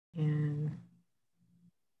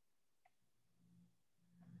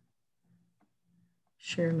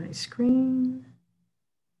share my screen.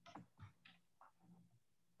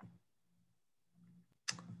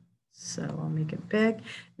 So I'll make it big.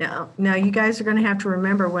 Now you guys are going to have to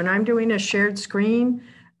remember when I'm doing a shared screen,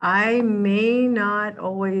 I may not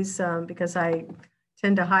always, because I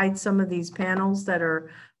tend to hide some of these panels that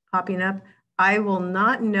are popping up. I will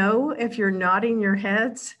not know if you're nodding your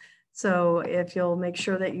heads. So if you'll make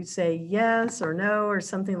sure that you say yes or no or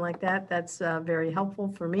something like that, that's very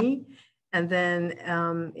helpful for me. And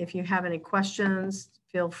then if you have any questions,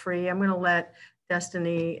 feel free. I'm going to let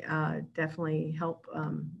Destiny definitely help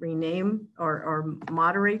rename or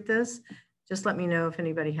moderate this. Just let me know if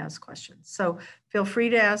anybody has questions. So feel free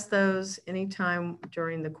to ask those anytime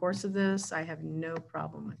during the course of this. I have no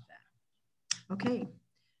problem with that. Okay,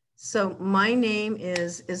 so my name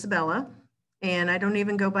is Isabella, and I don't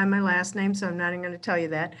even go by my last name, so I'm not even going to tell you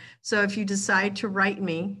that. So if you decide to write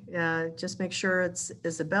me, just make sure it's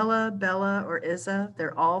Isabella, Bella, or Isa.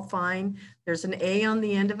 They're all fine. There's an A on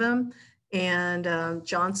the end of them. And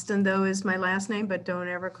Johnston, though, is my last name, but don't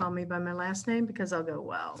ever call me by my last name because I'll go,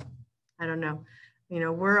 well, I don't know. You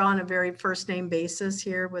know, we're on a very first name basis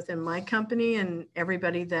here within my company and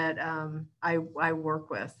everybody that I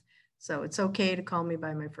work with. So it's okay to call me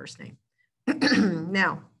by my first name.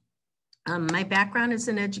 Now, my background is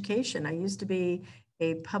in education. I used to be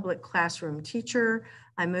a public classroom teacher.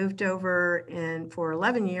 I moved over and for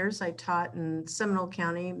 11 years, I taught in Seminole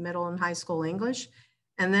County, middle and high school English.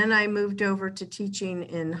 And then I moved over to teaching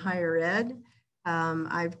in higher ed.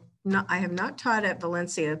 I have not taught at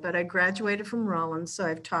Valencia, but I graduated from Rollins. So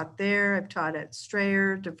I've taught there. I've taught at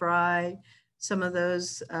Strayer, DeVry, some of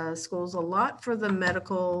those schools, a lot for the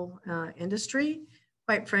medical industry,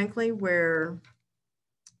 quite frankly, where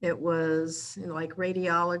it was like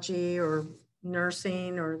radiology or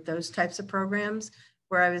nursing or those types of programs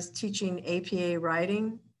where I was teaching APA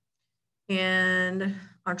writing and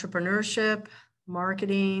entrepreneurship,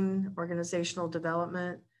 marketing, organizational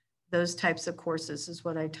development, those types of courses is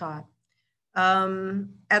what I taught.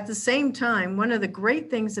 At the same time, one of the great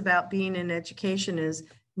things about being in education is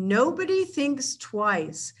nobody thinks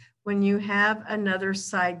twice when you have another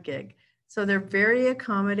side gig. So they're very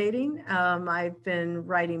accommodating. I've been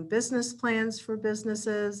writing business plans for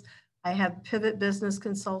businesses. I have Pivot Business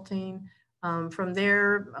Consulting. From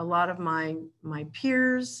there, a lot of my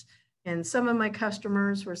peers and some of my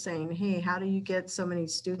customers were saying, hey, how do you get so many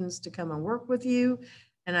students to come and work with you?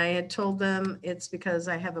 And I had told them it's because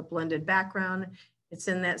I have a blended background. It's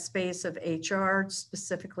in that space of HR,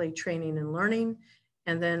 specifically training and learning,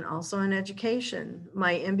 and then also in education.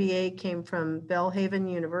 My MBA came from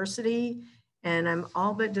Belhaven University, and I'm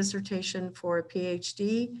all but dissertation for a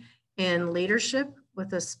PhD in leadership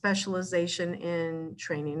with a specialization in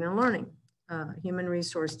training and learning, human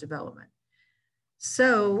resource development.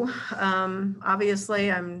 So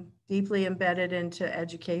obviously I'm deeply embedded into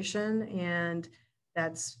education, and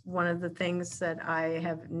that's one of the things that I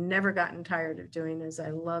have never gotten tired of doing is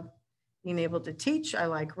I love being able to teach. I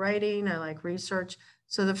like writing, I like research.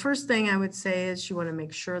 So the first thing I would say is you want to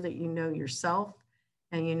make sure that you know yourself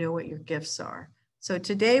and you know what your gifts are. So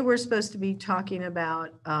today we're supposed to be talking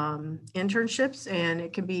about internships, and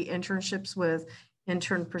it can be internships with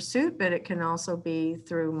Intern Pursuit, but it can also be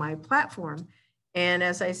through my platform. And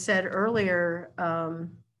as I said earlier, I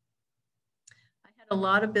had a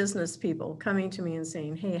lot of business people coming to me and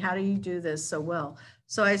saying, hey, how do you do this so well?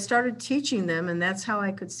 So I started teaching them, and that's how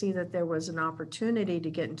I could see that there was an opportunity to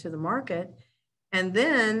get into the market. And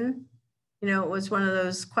then, you know, it was one of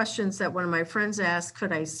those questions that one of my friends asked,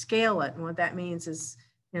 could I scale it? And what that means is,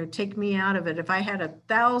 you know, take me out of it. If I had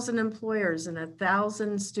 1,000 employers and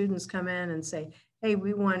 1,000 students come in and say, hey,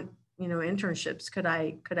 we want, you know, internships. Could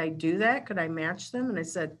I do that? Could I match them? And I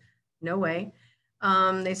said, no way.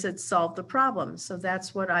 They said, solve the problem. So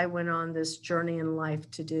that's what I went on this journey in life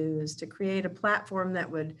to do, is to create a platform that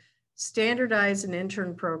would standardize an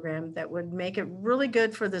intern program that would make it really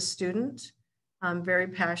good for the student. I'm very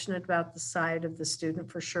passionate about the side of the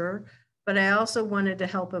student for sure, but I also wanted to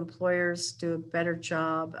help employers do a better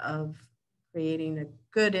job of creating a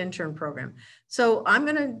good intern program. So I'm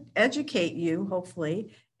going to educate you,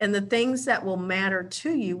 hopefully, and the things that will matter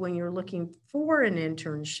to you when you're looking for an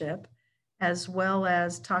internship, as well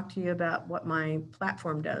as talk to you about what my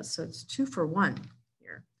platform does. So it's 2 for 1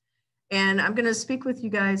 here. And I'm going to speak with you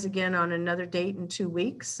guys again on another date in 2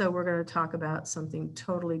 weeks. So we're going to talk about something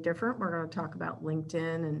totally different. We're going to talk about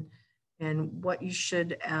LinkedIn and what you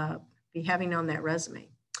should be having on that resume.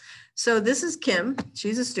 So this is Kim.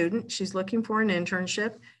 She's a student. She's looking for an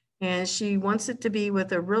internship. And she wants it to be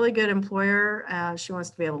with a really good employer. She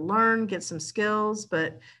wants to be able to learn, get some skills,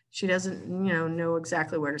 but she doesn't, know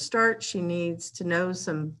exactly where to start. She needs to know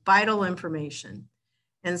some vital information.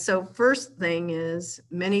 And so first thing is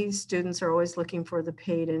many students are always looking for the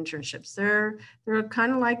paid internships. They're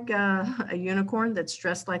kind of like a unicorn that's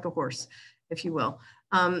dressed like a horse, if you will.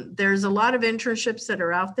 There's a lot of internships that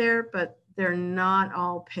are out there, but they're not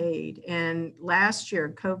all paid. And last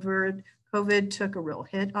year, COVID took a real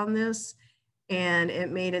hit on this, and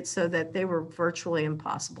it made it so that they were virtually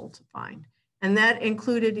impossible to find. And that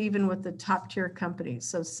included even with the top tier companies.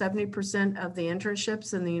 So 70% of the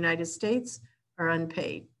internships in the United States are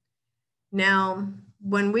unpaid. Now,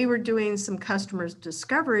 when we were doing some customer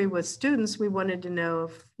discovery with students, we wanted to know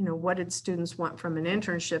if, what did students want from an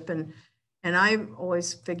internship? And I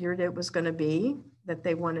always figured it was going to be that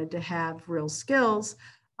they wanted to have real skills.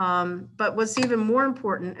 But what's even more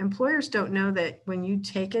important, employers don't know that when you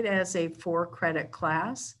take it as a 4-credit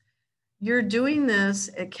class, you're doing this,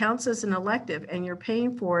 it counts as an elective and you're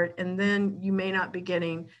paying for it. And then you may not be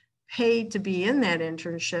getting paid to be in that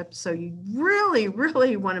internship. So you really,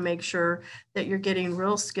 really want to make sure that you're getting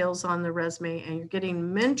real skills on the resume and you're getting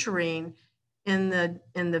mentoring in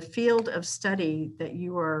the field of study that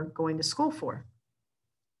you are going to school for.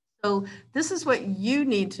 So this is what you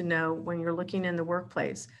need to know when you're looking in the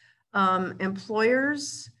workplace.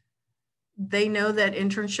 Employers, they know that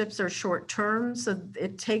internships are short term, so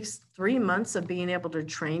it takes 3 months of being able to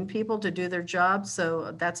train people to do their job.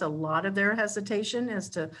 So that's a lot of their hesitation as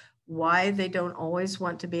to why they don't always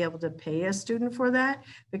want to be able to pay a student for that,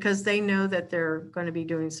 because they know that they're going to be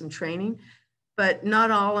doing some training. But not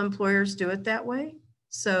all employers do it that way.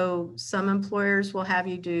 So some employers will have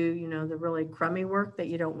you do, the really crummy work that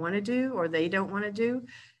you don't want to do or they don't want to do.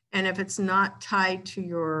 And if it's not tied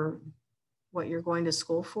to what you're going to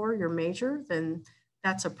school for, your major, then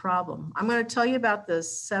that's a problem. I'm going to tell you about the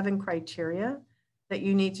 7 criteria that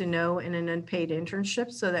you need to know in an unpaid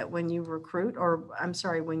internship so that when you recruit, or I'm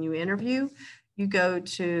sorry, when you interview, you go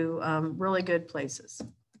to really good places.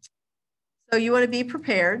 So you want to be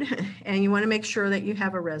prepared and you want to make sure that you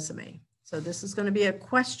have a resume. So this is going to be a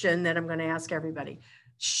question that I'm going to ask everybody.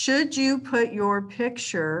 Should you put your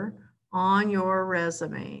picture on your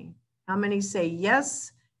resume? How many say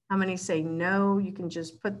yes? How many say no? You can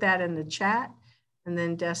just put that in the chat. And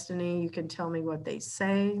then Destiny, you can tell me what they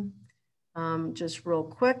say. Just real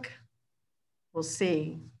quick, we'll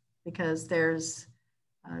see, because there's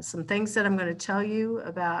some things that I'm going to tell you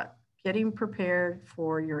about getting prepared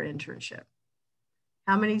for your internship.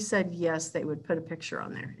 How many said yes, they would put a picture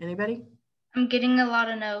on there? Anybody? I'm getting a lot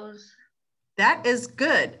of no's. That is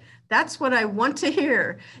good. That's what I want to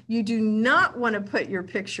hear. You do not want to put your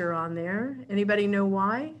picture on there. Anybody know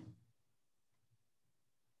why?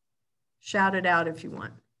 Shout it out if you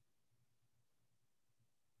want.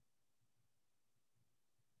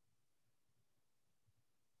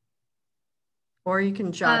 Or you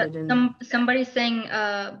can jot it in. Somebody's saying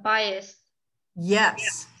bias.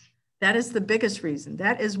 Yes, that is the biggest reason.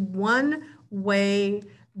 That is one way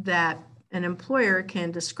that an employer can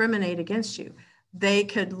discriminate against you. They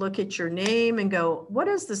could look at your name and go, what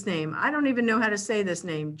is this name? I don't even know how to say this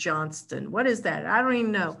name, Johnston. What is that? I don't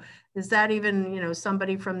even know. Is that even,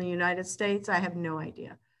 somebody from the United States? I have no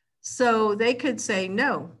idea. So they could say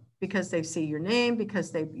no, because they see your name,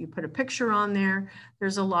 because you put a picture on there.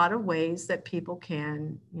 There's a lot of ways that people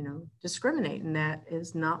can, discriminate, and that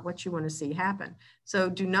is not what you want to see happen. So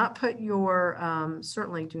do not put your,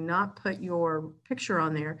 certainly do not put your picture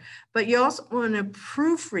on there, but you also want to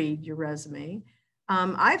proofread your resume.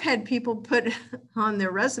 I've had people put on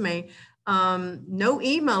their resume, no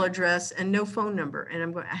email address and no phone number. And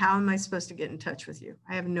I'm going, how am I supposed to get in touch with you?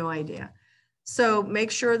 I have no idea. So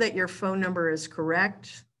make sure that your phone number is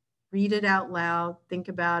correct. Read it out loud, think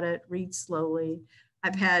about it, read slowly.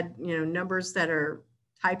 I've had, numbers that are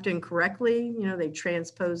typed in correctly, they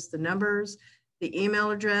transpose the numbers. The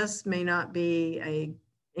email address may not be an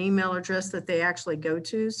email address that they actually go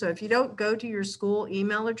to. So if you don't go to your school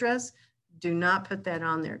email address, do not put that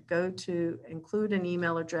on there. Include an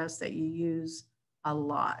email address that you use a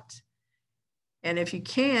lot. And if you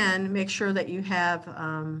can, make sure that you have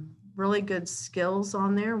really good skills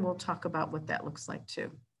on there. We'll talk about what that looks like too.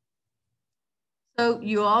 So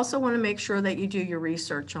you also want to make sure that you do your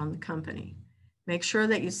research on the company. Make sure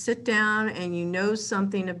that you sit down and you know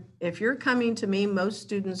something. If you're coming to me, most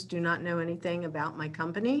students do not know anything about my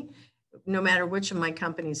company, no matter which of my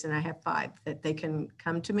companies, and I have 5 that they can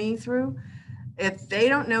come to me through. if they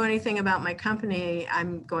don't know anything about my company,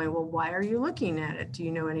 I'm going, well, why are you looking at it? Do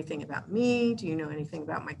you know anything about me? Do you know anything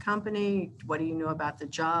about my company? What do you know about the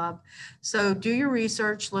job? So do your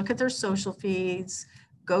research, look at their social feeds,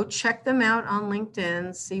 go check them out on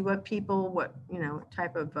LinkedIn, see what people, what,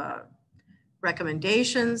 type of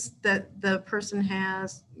recommendations that the person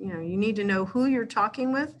has. You need to know who you're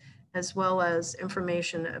talking with, as well as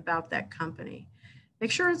information about that company. Make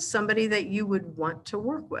sure it's somebody that you would want to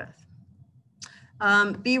work with.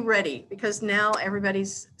 Be ready, because now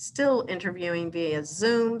everybody's still interviewing via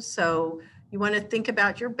Zoom. So you want to think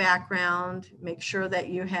about your background, make sure that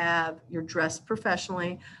you're dressed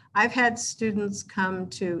professionally. I've had students come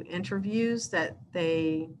to interviews that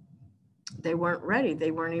they weren't ready.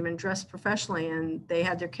 They weren't even dressed professionally, and they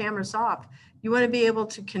had their cameras off. You want to be able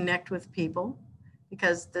to connect with people,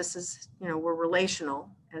 because this is, we're relational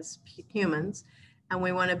as humans, and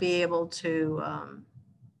we want to be able to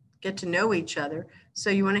get to know each other.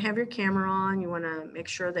 So you want to have your camera on. You want to make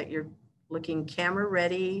sure that you're looking camera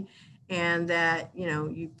ready, and that,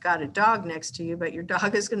 you've got a dog next to you, but your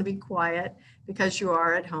dog is going to be quiet because you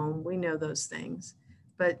are at home. We know those things,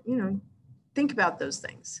 but, think about those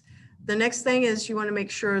things. The next thing is you want to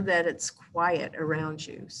make sure that it's quiet around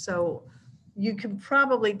you. So you can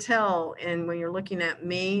probably tell, and when you're looking at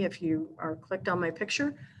me, if you are clicked on my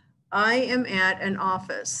picture, I am at an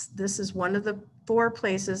office. This is one of the 4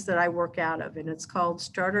 places that I work out of, and it's called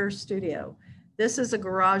Starter Studio. This is a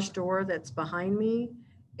garage door that's behind me,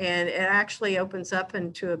 and it actually opens up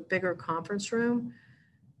into a bigger conference room.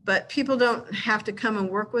 But people don't have to come and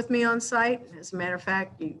work with me on site. As a matter of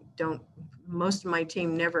fact, most of my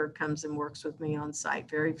team never comes and works with me on site,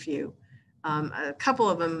 very few. A couple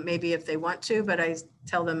of them, maybe if they want to, but I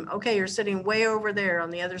tell them, okay, you're sitting way over there on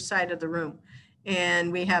the other side of the room.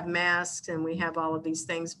 And we have masks and we have all of these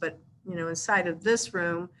things, but inside of this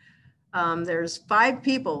room, there's 5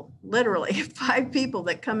 people, literally 5 people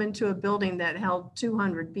that come into a building that held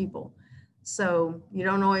 200 people. So you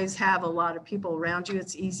don't always have a lot of people around you.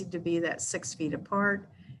 It's easy to be that 6 feet apart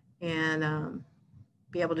and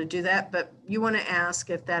be able to do that. But you want to ask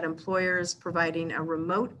if that employer is providing a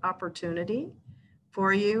remote opportunity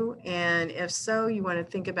for you. And if so, you want to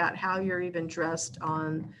think about how you're even dressed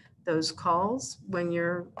on those calls when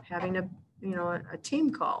you're having a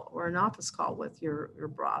team call or an office call with your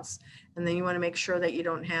boss. And then you want to make sure that you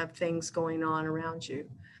don't have things going on around you.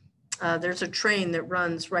 There's a train that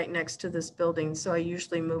runs right next to this building. So I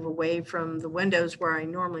usually move away from the windows where I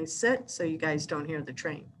normally sit so you guys don't hear the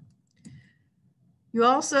train. You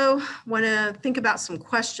also want to think about some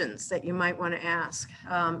questions that you might want to ask.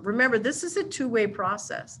 Remember, this is a 2-way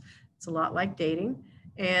process. It's a lot like dating.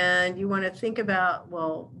 And you want to think about,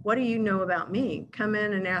 well, what do you know about me? Come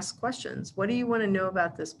in and ask questions. What do you want to know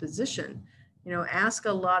about this position? Ask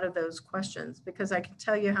a lot of those questions, because I can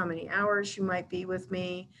tell you how many hours you might be with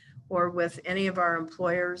me or with any of our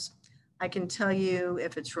employers. I can tell you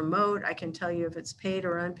if it's remote. I can tell you if it's paid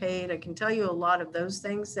or unpaid. I can tell you a lot of those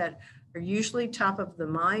things that are usually top of the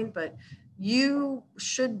mind, but you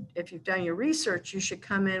should, if you've done your research, you should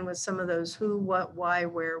come in with some of those who, what, why,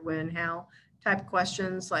 where, when, how type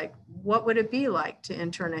questions, like what would it be like to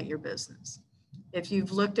intern at your business? If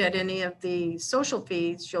you've looked at any of the social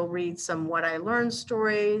feeds, you'll read some what I learned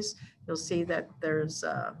stories. You'll see that there's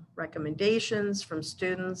recommendations from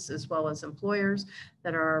students as well as employers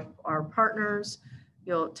that are our partners.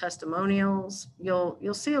 Testimonials.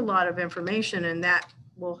 You'll see a lot of information, and that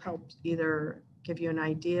will help either give you an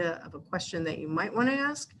idea of a question that you might want to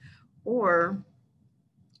ask, or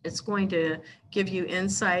it's going to give you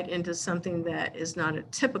insight into something that is not a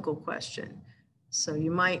typical question. So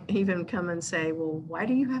you might even come and say, well, why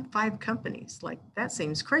do you have 5 companies? Like, that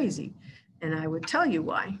seems crazy. And I would tell you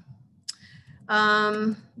why.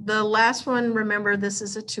 The last one, remember, this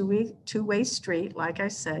is a two-way street. Like I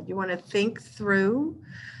said, you want to think through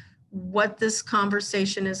what this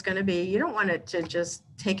conversation is going to be. You don't want it to just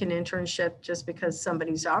take an internship just because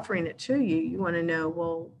somebody's offering it to you. You want to know,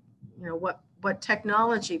 well, what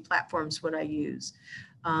technology platforms would I use?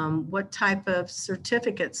 What type of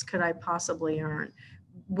certificates could I possibly earn?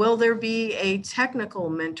 Will there be a technical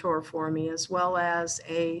mentor for me, as well as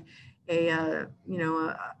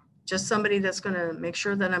just somebody that's going to make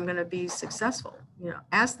sure that I'm going to be successful?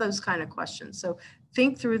 Ask those kind of questions. So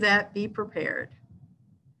think through that, be prepared.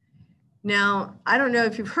 Now, I don't know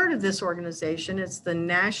if you've heard of this organization. It's the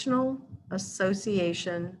National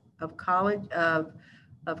Association of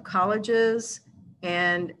Colleges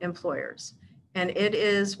and Employers. And it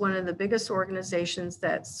is one of the biggest organizations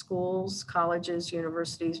that schools, colleges,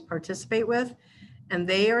 universities participate with. And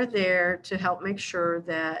they are there to help make sure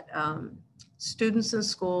that students in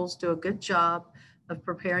schools do a good job of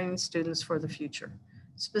preparing students for the future,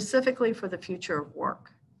 specifically for the future of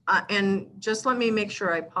work. And just let me make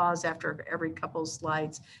sure I pause after every couple of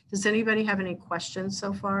slides. Does anybody have any questions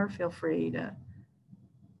so far? Feel free to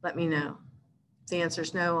let me know. If the answer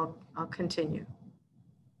is no, I'll continue.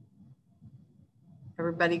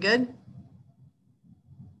 Everybody good?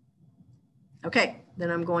 Okay,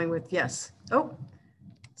 then I'm going with yes. Oh,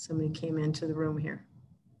 somebody came into the room here.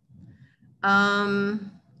 All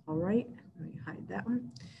right, let me hide that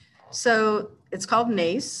one. So it's called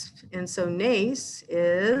NACE. And so NACE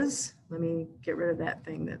is, let me get rid of that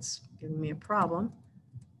thing that's giving me a problem.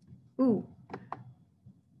 Ooh,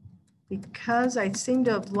 because I seem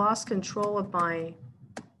to have lost control of my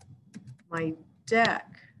deck.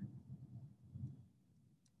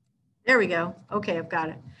 There we go. Okay, I've got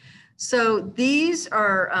it. So these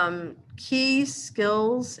are key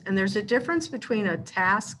skills, and there's a difference between a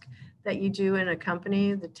task that you do in a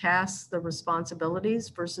company, the tasks, the responsibilities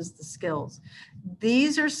versus the skills.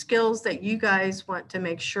 These are skills that you guys want to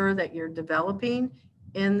make sure that you're developing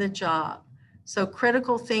in the job. So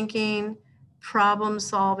critical thinking, problem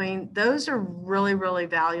solving, those are really, really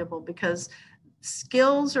valuable because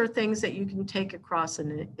skills are things that you can take across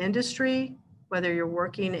an industry, whether you're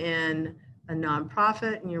working in a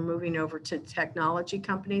nonprofit and you're moving over to technology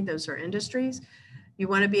company, those are industries. You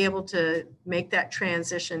want to be able to make that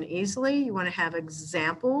transition easily. You want to have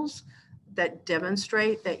examples that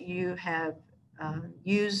demonstrate that you have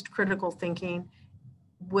used critical thinking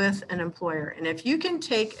with an employer. And if you can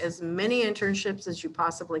take as many internships as you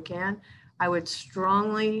possibly can, I would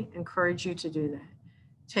strongly encourage you to do that.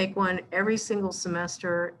 Take one every single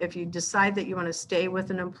semester. If you decide that you want to stay with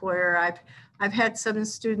an employer, I've had some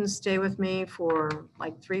students stay with me for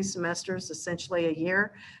like 3 semesters, essentially a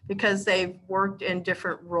year, because they've worked in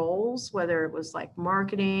different roles, whether it was like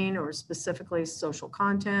marketing or specifically social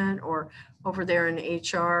content or over there in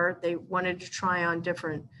HR. They wanted to try on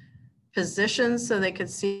different positions so they could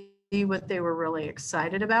see what they were really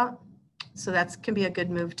excited about. So that can be a good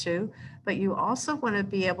move too. But you also want to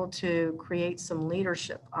be able to create some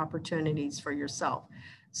leadership opportunities for yourself.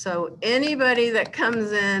 So anybody that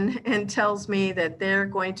comes in and tells me that they're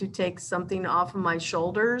going to take something off of my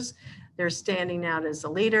shoulders, they're standing out as a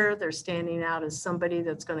leader, they're standing out as somebody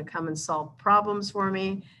that's going to come and solve problems for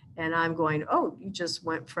me. And I'm going, oh, you just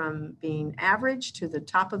went from being average to the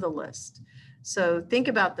top of the list. So think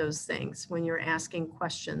about those things when you're asking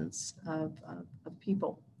questions of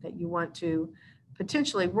people that you want to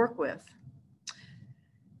potentially work with.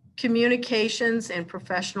 Communications and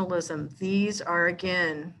professionalism. These are,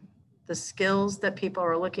 again, the skills that people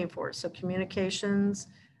are looking for. So communications,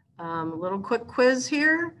 a little quick quiz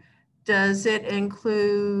here. Does it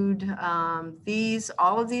include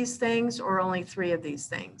all of these things, or only 3 of these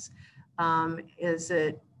things? Is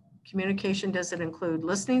it communication? Does it include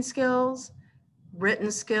listening skills,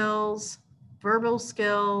 written skills, verbal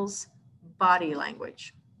skills, body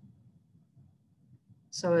language?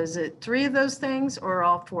 So is it 3 of those things or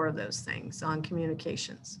all 4 of those things on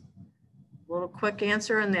communications? A little quick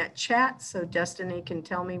answer in that chat so Destiny can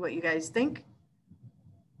tell me what you guys think.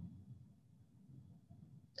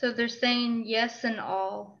 So they're saying yes and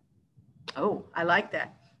all. Oh, I like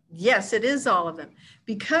that. Yes, it is all of them.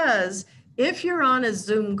 Because if you're on a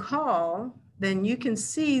Zoom call, then you can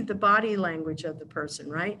see the body language of the person,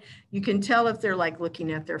 right? You can tell if they're like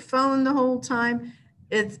looking at their phone the whole time.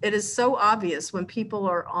 It is so obvious when people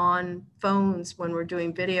are on phones when we're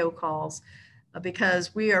doing video calls,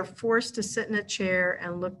 because we are forced to sit in a chair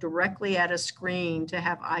and look directly at a screen to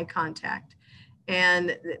have eye contact.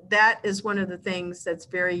 And that is one of the things that's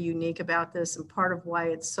very unique about this, and part of why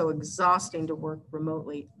it's so exhausting to work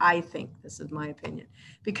remotely. I think, this is my opinion,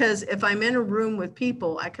 because if I'm in a room with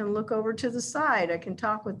people, I can look over to the side, I can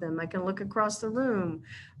talk with them, I can look across the room,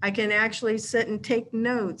 I can actually sit and take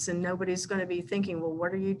notes, and nobody's going to be thinking, well,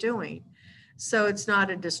 what are you doing? So it's not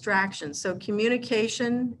a distraction. So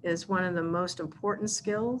communication is one of the most important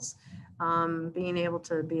skills. Being able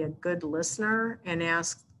to be a good listener and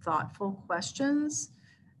ask thoughtful questions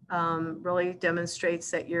really demonstrates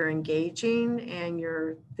that you're engaging and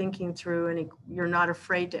you're thinking through, and you're not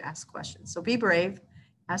afraid to ask questions. So be brave,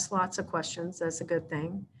 ask lots of questions. That's a good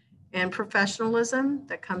thing. And professionalism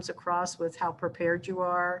that comes across with how prepared you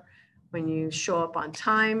are when you show up on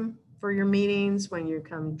time for your meetings, when you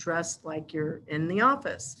come dressed like you're in the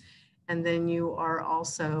office. And then you are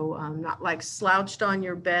also not like slouched on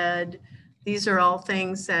your bed. These are all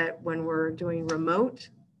things that when we're doing remote,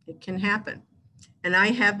 it can happen. And I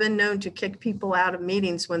have been known to kick people out of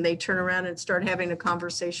meetings when they turn around and start having a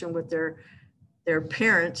conversation with their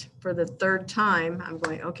parent for the 3rd time. I'm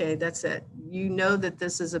going, okay, that's it. you know that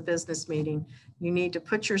this is a business meeting. You need to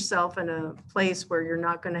put yourself in a place where you're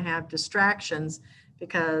not going to have distractions,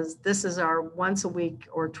 because this is our once a week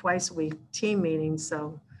or twice a week team meeting.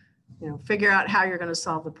 So, you know, figure out how you're going to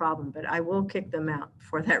solve the problem. But I will kick them out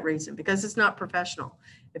for that reason, because it's not professional.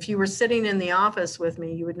 If you were sitting in the office with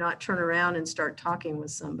me, you would not turn around and start talking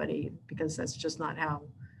with somebody, because that's just not how,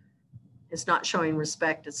 it's not showing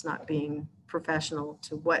respect. It's not being professional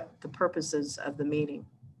to what the purpose is of the meeting.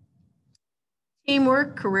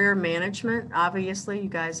 Teamwork, career management. Obviously, you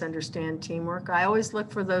guys understand teamwork. I always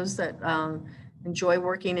look for those that enjoy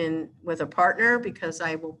working with a partner, because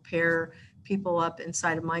I will pair people up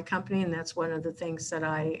inside of my company. And that's one of the things that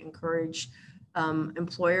I encourage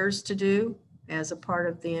employers to do as a part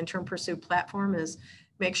of the Intern Pursuit platform, is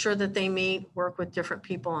make sure that they meet, work with different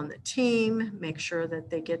people on the team, make sure that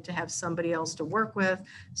they get to have somebody else to work with,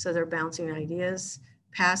 so they're bouncing ideas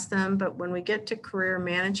past them. But when we get to career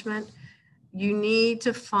management, you need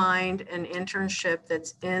to find an internship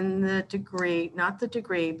that's in the degree, not the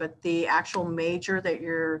degree, but the actual major that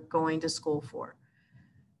you're going to school for.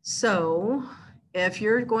 So if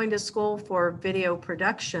you're going to school for video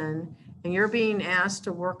production and you're being asked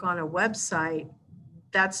to work on a website,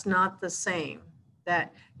 that's not the same.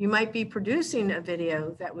 That you might be producing a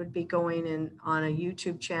video that would be going in on a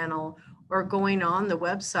YouTube channel or going on the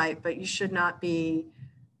website, but you should not be,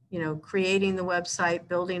 you know, creating the website,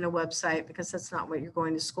 building a website, because that's not what you're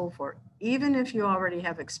going to school for, even if you already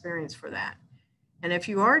have experience for that. And if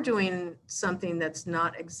you are doing something that's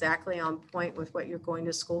not exactly on point with what you're going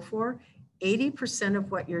to school for, 80%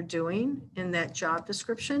 of what you're doing in that job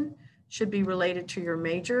description should be related to your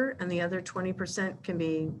major, and the other 20% can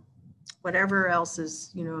be whatever else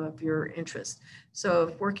is, you know, of your interest. So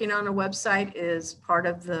if working on a website is part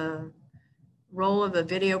of the role of a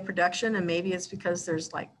video production, and maybe it's because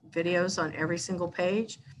there's like videos on every single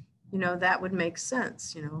page, you know, that would make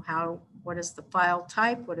sense. You know, what is the file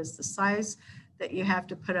type? What is the size that you have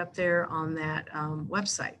to put up there on that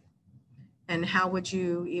website? And how would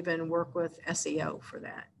you even work with SEO for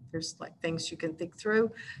that? There's like things you can think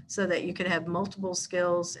through so that you can have multiple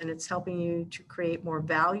skills, and it's helping you to create more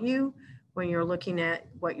value when you're looking at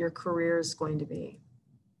what your career is going to be.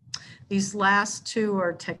 These last two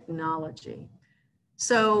are technology.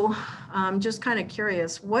 So I'm just kind of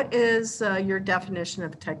curious, what is your definition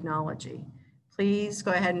of technology? Please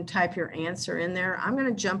go ahead and type your answer in there. I'm going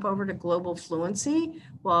to jump over to global fluency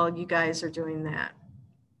while you guys are doing that.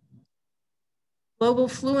 Global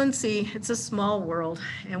fluency, it's a small world,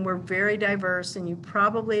 and we're very diverse, and you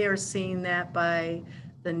probably are seeing that by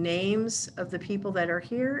the names of the people that are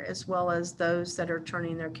here, as well as those that are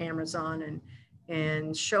turning their cameras on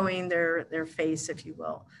and showing their face, if you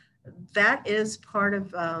will. That is part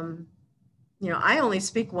of, you know, I only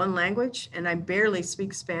speak one language, and I barely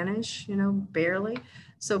speak Spanish, you know, barely.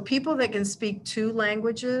 So people that can speak 2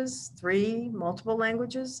 languages, 3, multiple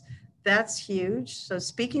languages, that's huge. So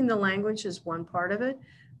speaking the language is one part of it,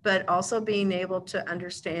 but also being able to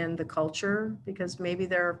understand the culture, because maybe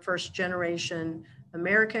they're first generation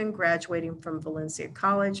American graduating from Valencia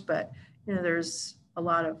College, but you know, there's a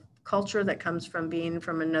lot of culture that comes from being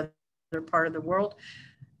from another part of the world.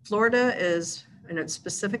 Florida is, and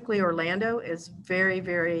specifically Orlando, is very,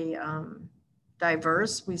 very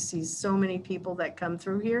diverse. We see so many people that come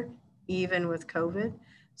through here, even with COVID.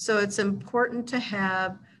 So it's important to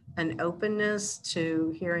have an openness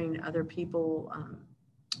to hearing other people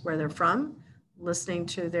where they're from, listening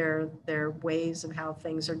to their ways of how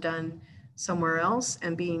things are done somewhere else,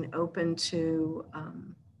 and being open to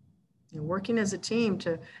you know, working as a team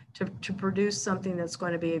to produce something that's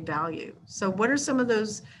going to be a value. So what are some of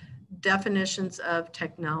those definitions of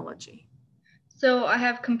technology? So I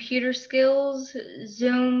have computer skills,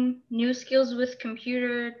 Zoom, new skills with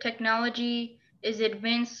computer technology is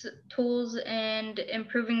advanced tools and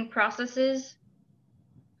improving processes.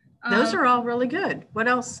 Those are all really good. What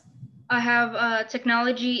else? I have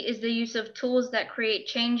technology is the use of tools that create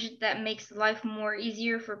change that makes life more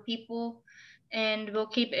easier for people and will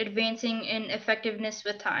keep advancing in effectiveness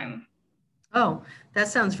with time. Oh, that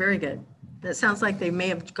sounds very good. That sounds like they may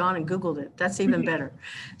have gone and Googled it. That's even better.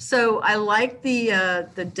 So I like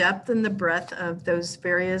the depth and the breadth of those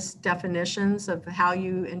various definitions of how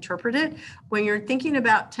you interpret it. When you're thinking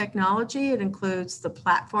about technology, it includes the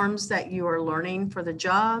platforms that you are learning for the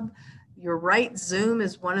job. You're right, Zoom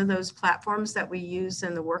is one of those platforms that we use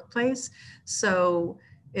in the workplace. So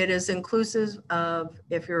it is inclusive of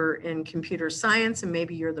if you're in computer science and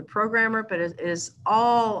maybe you're the programmer, but it is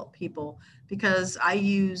all people, because I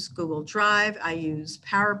use Google Drive, I use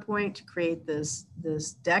PowerPoint to create this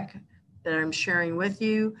deck that I'm sharing with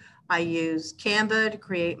you. I use Canva to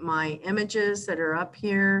create my images that are up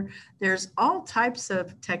here. There's all types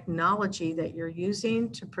of technology that you're using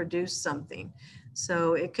to produce something.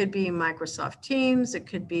 So it could be Microsoft Teams. It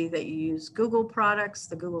could be that you use Google products,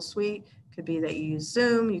 the Google Suite. It could be that you use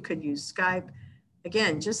Zoom. You could use Skype.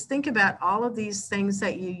 Again, just think about all of these things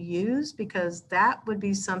that you use, because that would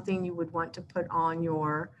be something you would want to put on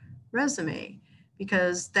your resume,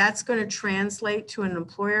 because that's going to translate to an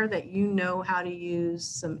employer that you know how to use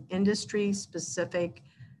some industry specific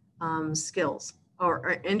skills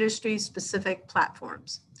or industry specific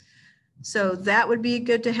platforms. So that would be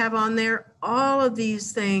good to have on there. All of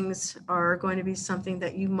these things are going to be something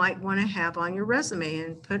that you might want to have on your resume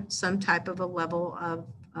and put some type of a level of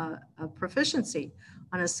proficiency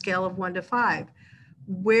on a scale of 1 to 5.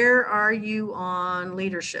 Where are you on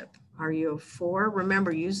leadership? Are you a 4?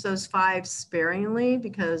 Remember, use those 5s sparingly,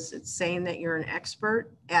 because it's saying that you're an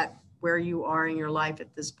expert at where you are in your life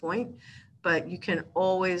at this point, but you can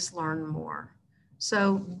always learn more.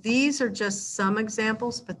 So these are just some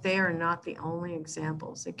examples, but they are not the only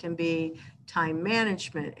examples. It can be time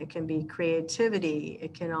management. It can be creativity.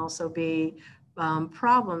 It can also be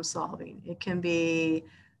problem solving. It can be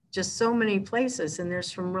just so many places. And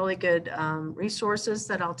there's some really good resources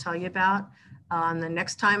that I'll tell you about the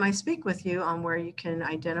next time I speak with you, on where you can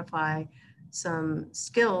identify some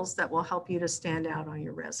skills that will help you to stand out on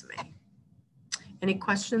your resume. Any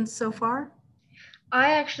questions so far?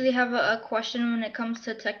 I actually have a question when it comes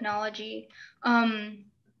to technology.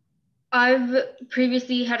 I've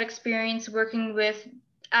previously had experience working with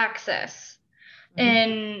Access,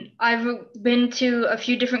 and I've been to a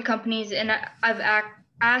few different companies, and I've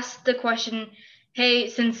asked the question, hey,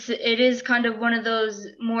 since it is kind of one of those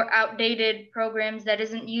more outdated programs that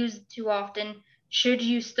isn't used too often, should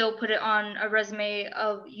you still put it on a resume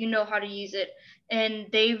of you know how to use it? And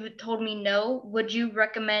they've told me no. Would you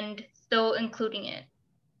recommend still including it?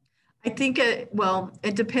 I think well,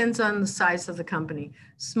 it depends on the size of the company.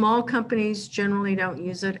 Small companies generally don't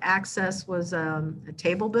use it. Access was a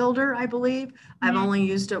table builder, I believe. Mm-hmm. I've only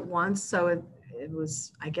used it once, so it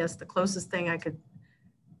was, I guess, the closest thing I could,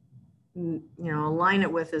 align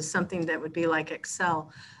it with is something that would be like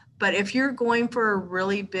Excel. But if you're going for a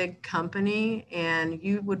really big company and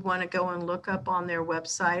you would want to go and look up on their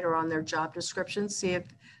website or on their job description, see if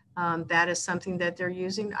that is something that they're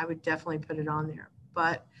using, I would definitely put it on there.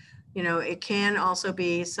 But it can also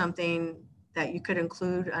be something that you could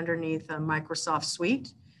include underneath a Microsoft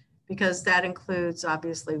Suite, because that includes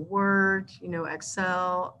obviously Word,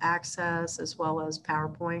 Excel, Access, as well as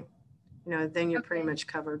PowerPoint. Then you're pretty much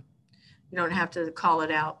covered. You don't have to call it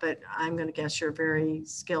out, but I'm going to guess you're very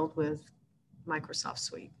skilled with Microsoft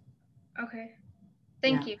Suite. Okay.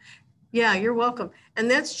 Thank you. Yeah, you're welcome. And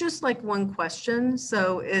that's just like one question.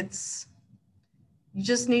 So you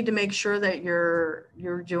just need to make sure that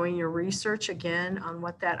you're doing your research again on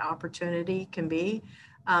what that opportunity can be.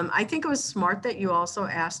 I think it was smart that you also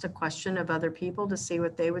asked a question of other people to see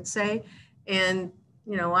what they would say. And,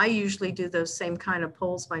 I usually do those same kind of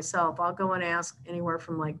polls myself. I'll go and ask anywhere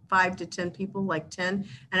from like 5 to 10 people, like 10.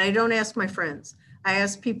 And I don't ask my friends. I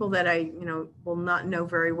ask people that I, will not know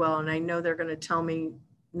very well. And I know they're going to tell me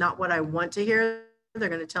not what I want to hear. They're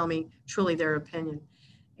going to tell me truly their opinion.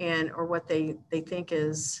 Or what they think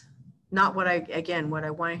is not what I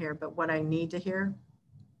want to hear, but what I need to hear.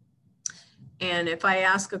 And if I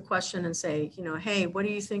ask a question and say, hey, what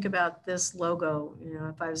do you think about this logo?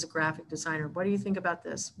 If I was a graphic designer, what do you think about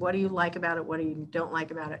this? What do you like about it? What do you don't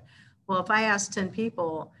like about it? Well, if I ask 10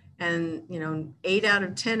 people and, 8 out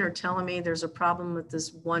of 10 are telling me there's a problem with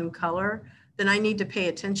this one color, then I need to pay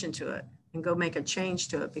attention to it and go make a change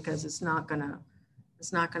to it, because it's not going to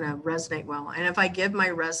resonate well. And if I give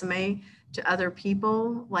my resume to other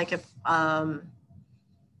people, like if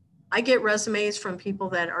I get resumes from people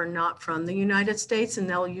that are not from the United States, and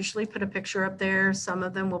they'll usually put a picture up there. Some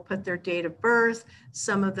of them will put their date of birth.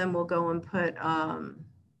 Some of them will go and put,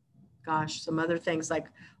 some other things like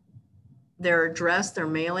their address, their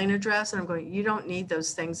mailing address. And I'm going, you don't need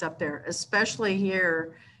those things up there, especially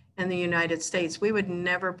here in the United States. We would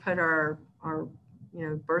never put our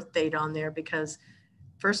birth date on there, because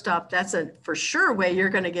first off, that's a for sure way you're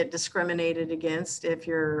going to get discriminated against if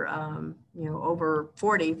you're, over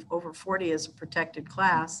 40. Over 40 is a protected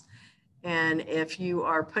class. And if you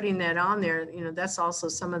are putting that on there, that's also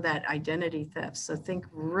some of that identity theft. So think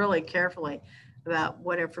really carefully about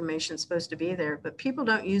what information is supposed to be there. But people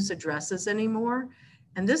don't use addresses anymore.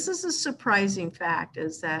 And this is a surprising fact,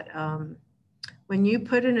 is that when you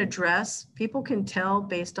put an address, people can tell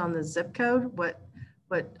based on the zip code what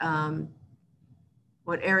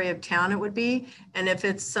what area of town it would be. And if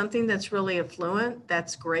it's something that's really affluent,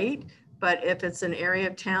 that's great. But if it's an area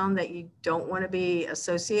of town that you don't want to be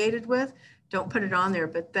associated with, don't put it on there.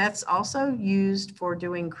 But that's also used for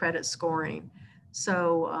doing credit scoring.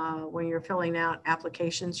 So when you're filling out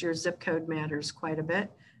applications, your zip code matters quite a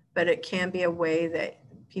bit, but it can be a way that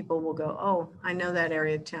people will go, oh, I know that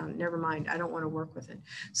area of town. Never mind. I don't want to work with it.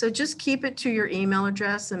 So just keep it to your email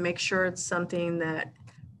address and make sure it's something that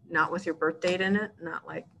not with your birth date in it, not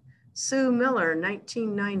like Sue Miller,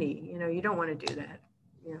 1990. You know, you don't want to do that.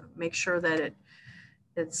 You know, make sure that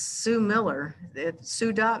it's Sue Miller, it's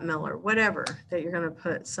Sue Miller, whatever, that you're going to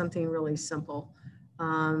put something really simple,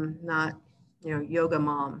 not, you know, yoga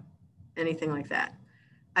mom, anything like that.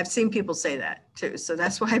 I've seen people say that too. So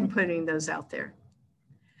that's why I'm putting those out there.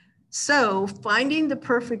 So finding the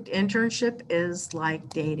perfect internship is like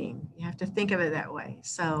dating. You have to think of it that way.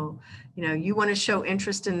 So, you know, you want to show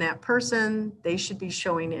interest in that person. They should be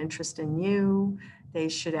showing interest in you. They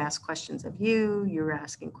should ask questions of you. You're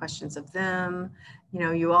asking questions of them. You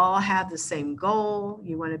know, you all have the same goal.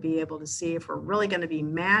 You want to be able to see if we're really going to be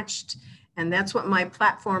matched. And that's what my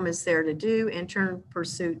platform is there to do.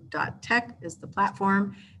 Internpursuit.tech is the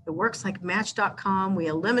platform. It works like Match.com. We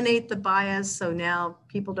eliminate the bias. So now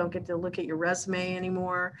people don't get to look at your resume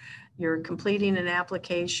anymore. You're completing an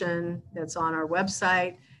application that's on our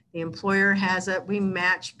website. The employer has it. We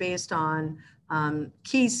match based on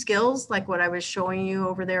key skills, like what I was showing you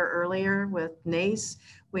over there earlier with NACE.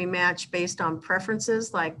 We match based on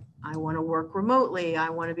preferences, like I want to work remotely. I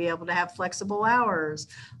want to be able to have flexible hours.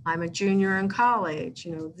 I'm a junior in college,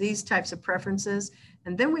 you know, these types of preferences.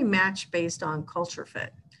 And then we match based on culture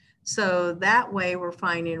fit. So that way we're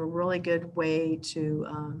finding a really good way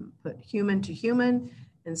to put human to human.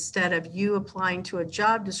 Instead of you applying to a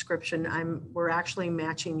job description, we're actually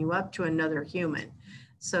matching you up to another human.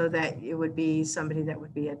 So that it would be somebody that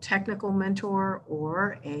would be a technical mentor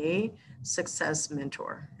or a success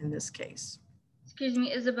mentor in this case. Excuse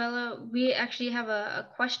me, Isabella, we actually have a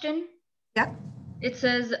question. Yeah. It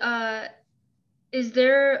says, is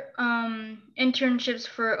there internships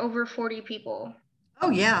for over 40 people? Oh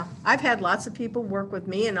yeah, I've had lots of people work with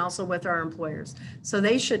me and also with our employers. So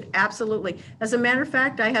they should absolutely. As a matter of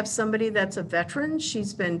fact, I have somebody that's a veteran.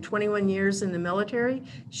 She's been 21 years in the military.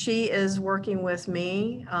 She is working with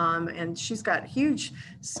me and she's got huge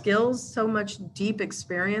skills, so much deep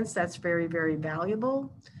experience. That's very, very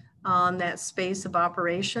valuable on that space of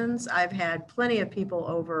operations. I've had plenty of people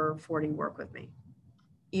over 40 work with me,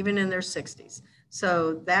 even in their 60s.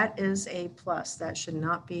 So that is a plus. That should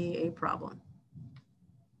not be a problem.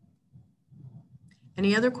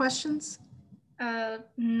 Any other questions?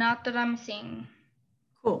 Not that I'm seeing.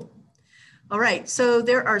 Cool. All right, so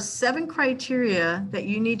there are 7 criteria that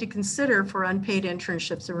you need to consider for unpaid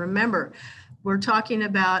internships. And remember, we're talking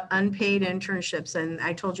about unpaid internships, and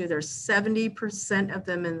I told you there's 70% of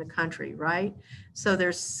them in the country, right? So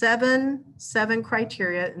there's seven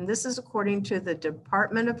criteria, and this is according to the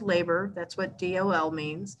Department of Labor, that's what DOL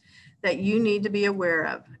means, that you need to be aware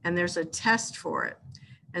of, and there's a test for it.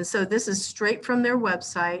 And so this is straight from their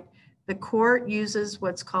website. The court uses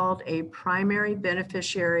what's called a primary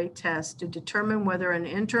beneficiary test to determine whether an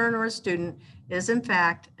intern or a student is in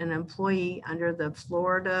fact an employee under the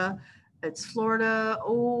Florida,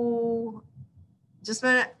 oh, just a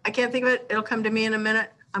minute. I can't think of it. It'll come to me in a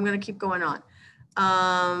minute. I'm going to keep going on.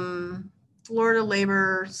 Florida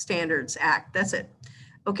Labor Standards Act. That's it.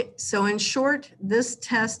 Okay, so in short, this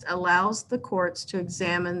test allows the courts to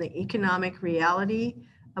examine the economic reality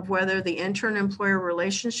of whether the intern-employer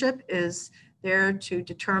relationship is there to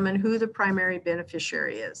determine who the primary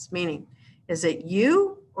beneficiary is, meaning, is it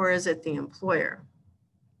you or is it the employer?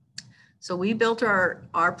 So we built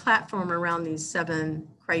our platform around these 7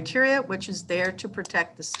 criteria, which is there to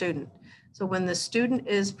protect the student. So when the student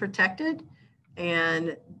is protected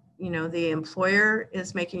and the employer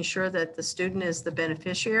is making sure that the student is the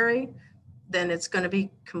beneficiary, then it's going to be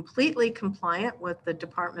completely compliant with the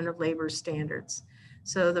Department of Labor standards.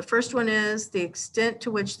 So the first one is the extent to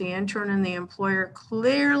which the intern and the employer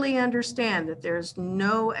clearly understand that there's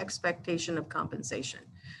no expectation of compensation.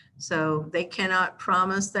 So they cannot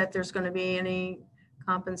promise that there's going to be any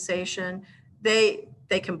compensation. They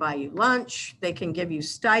can buy you lunch, they can give you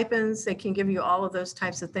stipends, they can give you all of those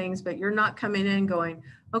types of things, but you're not coming in going,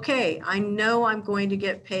 okay, I know I'm going to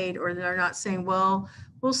get paid, or they're not saying, well,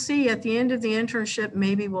 we'll see at the end of the internship,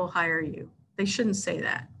 maybe we'll hire you. They shouldn't say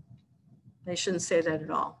that. They shouldn't say that at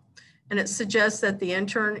all. And it suggests that the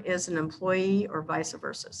intern is an employee or vice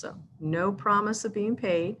versa. So no promise of being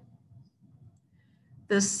paid.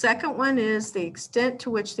 The second one is the extent to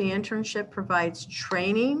which the internship provides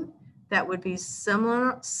training that would be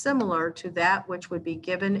similar to that which would be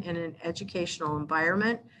given in an educational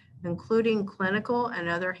environment, including clinical and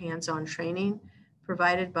other hands-on training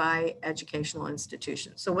provided by educational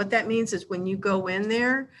institutions. So what that means is when you go in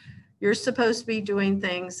there, you're supposed to be doing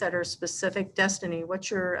things that are specific. Destiny,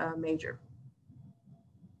 what's your major?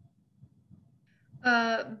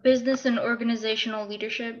 Business and organizational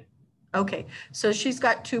leadership. Okay, so she's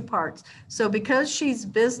got two parts. So because she's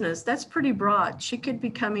business, that's pretty broad. She could be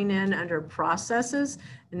coming in under processes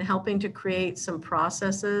and helping to create some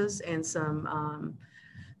processes and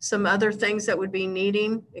some other things that would be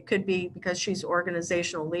needing. It could be because she's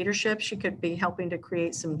organizational leadership. She could be helping to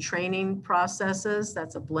create some training processes.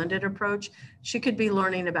 That's a blended approach. She could be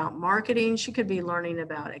learning about marketing. She could be learning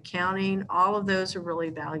about accounting. All of those are really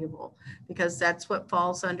valuable because that's what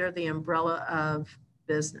falls under the umbrella of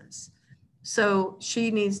business. So she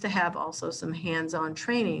needs to have also some hands-on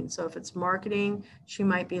training. So if it's marketing, she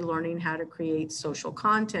might be learning how to create social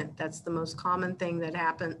content. That's the most common thing that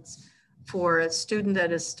happens for a student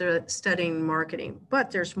that is studying marketing. But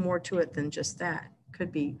there's more to it than just that. It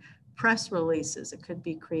could be press releases. It could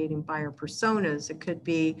be creating buyer personas. It could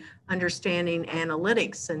be understanding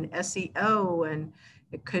analytics and SEO. And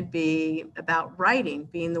it could be about writing,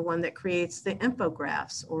 being the one that creates the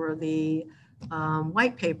infographics or the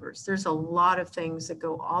white papers. There's a lot of things that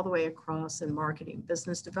go all the way across in marketing,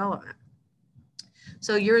 business development.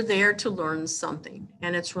 So you're there to learn something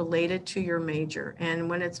and it's related to your major. And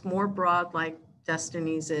when it's more broad, like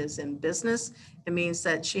Destiny's is in business, it means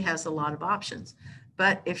that she has a lot of options.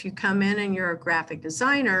 But if you come in and you're a graphic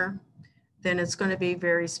designer, then it's going to be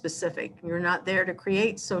very specific. You're not there to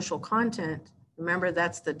create social content. Remember,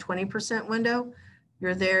 that's the 20% window.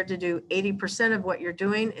 You're there to do 80% of what you're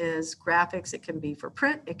doing is graphics. It can be for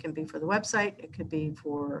print, it can be for the website, it could be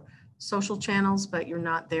for social channels, but you're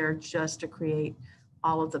not there just to create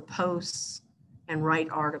all of the posts and write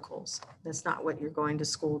articles. That's not what you're going to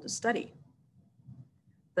school to study.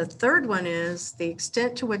 The third one is the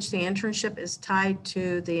extent to which the internship is tied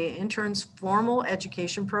to the intern's formal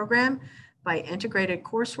education program by integrated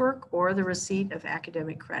coursework or the receipt of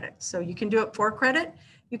academic credit. So you can do it for credit.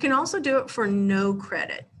 You can also do it for no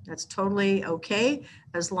credit. That's totally okay,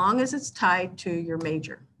 as long as it's tied to your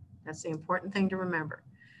major. That's the important thing to remember.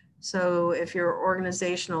 So if you're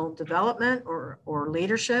organizational development or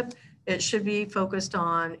leadership, it should be focused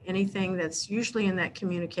on anything that's usually in that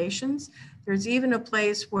communications. There's even a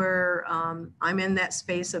place where I'm in that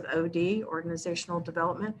space of OD, organizational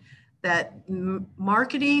development, that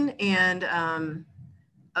marketing and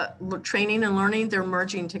training and learning, they're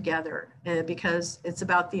merging together because it's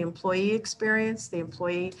about the employee experience. The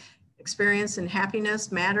employee experience and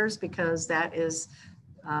happiness matters because that is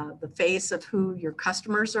the face of who your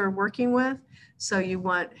customers are working with. So you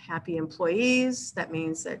want happy employees. That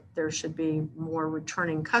means that there should be more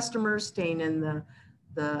returning customers staying in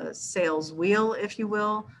the sales wheel, if you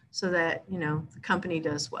will, so that, you know, the company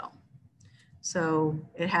does well. So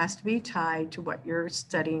it has to be tied to what you're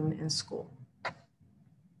studying in school.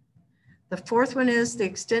 The fourth one is the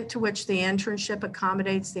extent to which the internship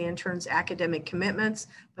accommodates the intern's academic commitments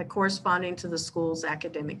by corresponding to the school's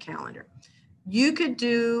academic calendar. You could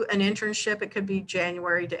do an internship, it could be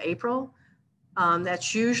January to April.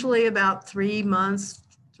 That's usually about 3 months,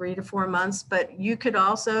 3 to 4 months, but you could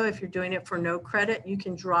also, if you're doing it for no credit, you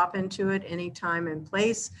can drop into it any time and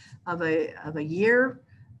place of a year,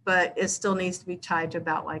 but it still needs to be tied to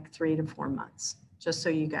about like 3 to 4 months, just so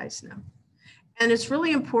you guys know. And it's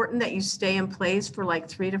really important that you stay in place for like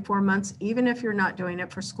 3 to 4 months, even if you're not doing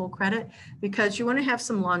it for school credit, because you want to have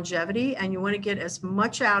some longevity and you want to get as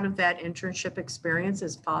much out of that internship experience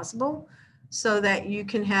as possible so that you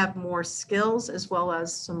can have more skills as well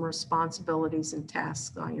as some responsibilities and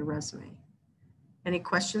tasks on your resume. Any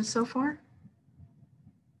questions so far?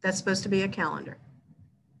 That's supposed to be a calendar.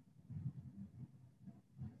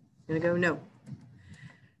 I'm going to go no.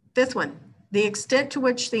 Fifth one. The extent to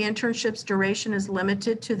which the internship's duration is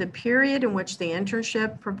limited to the period in which the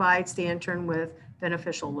internship provides the intern with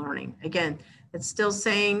beneficial learning. Again, it's still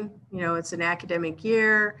saying, you know, it's an academic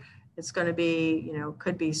year. It's going to be, you know,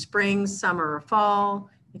 could be spring, summer, or fall.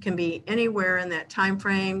 It can be anywhere in that time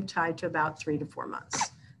frame tied to about 3 to 4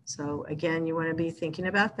 months. So again, you want to be thinking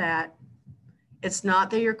about that. It's not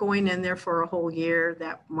that you're going in there for a whole year.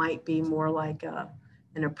 That might be more like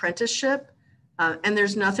an apprenticeship. And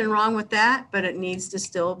there's nothing wrong with that, but it needs to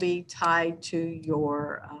still be tied to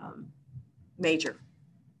your major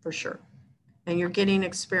for sure. And you're getting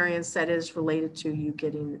experience that is related to you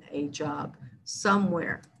getting a job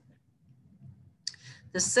somewhere.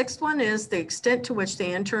 The sixth one is the extent to which the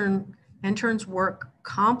intern Interns' work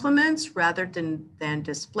complements rather than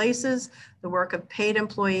displaces the work of paid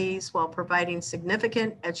employees while providing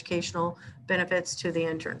significant educational benefits to the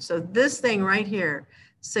intern. So this thing right here,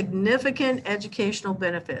 significant educational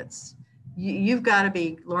benefits. You've got to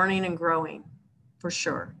be learning and growing for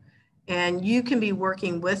sure. And you can be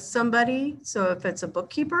working with somebody. So if it's a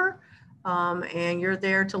bookkeeper and you're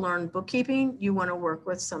there to learn bookkeeping, you want to work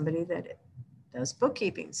with somebody that does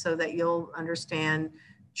bookkeeping so that you'll understand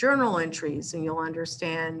journal entries and you'll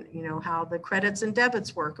understand, you know, how the credits and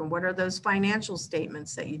debits work and what are those financial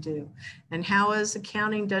statements that you do and how is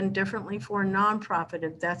accounting done differently for a nonprofit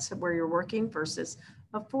if that's where you're working versus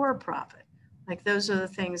a for-profit. Like those are the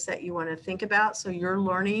things that you want to think about. So you're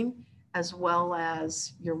learning as well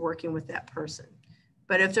as you're working with that person.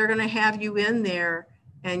 But if they're going to have you in there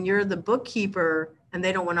and you're the bookkeeper and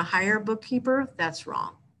they don't want to hire a bookkeeper, that's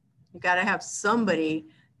wrong. You got to have somebody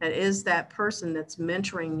that is that person that's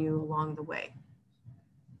mentoring you along the way.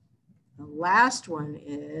 The last one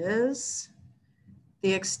is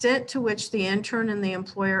the extent to which the intern and the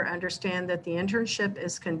employer understand that the internship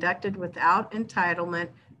is conducted without entitlement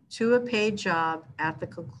to a paid job at the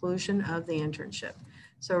conclusion of the internship.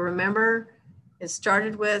 So remember, it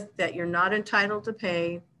started with that you're not entitled to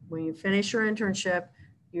pay. When you finish your internship,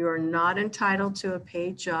 you are not entitled to a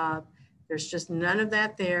paid job. There's just none of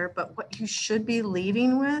that there. But what you should be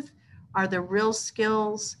leaving with are the real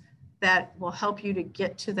skills that will help you to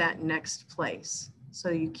get to that next place so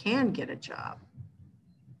you can get a job.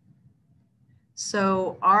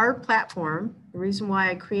 So our platform, the reason why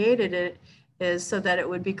I created it is so that it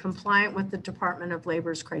would be compliant with the Department of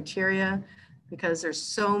Labor's criteria, because there's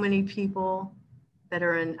so many people that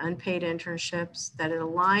are in unpaid internships, that it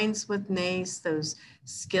aligns with NACE, those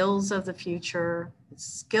skills of the future. It's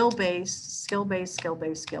skill-based, skill-based,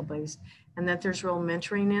 skill-based, skill-based, and that there's real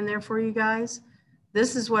mentoring in there for you guys.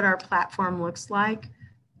 This is what our platform looks like.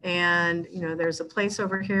 And you know, there's a place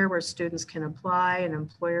over here where students can apply and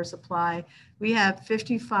employers apply. We have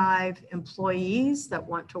 55 employees that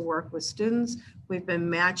want to work with students. We've been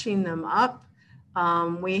matching them up.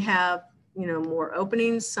 We have, you know, more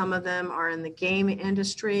openings. Some of them are in the game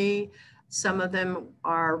industry. Some of them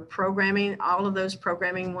are programming. All of those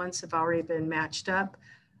programming ones have already been matched up.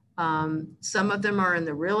 Some of them are in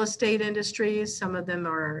the real estate industry. Some of them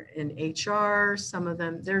are in HR. Some of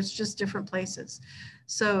them, there's just different places.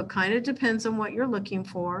 So it kind of depends on what you're looking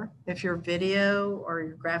for. If you're video or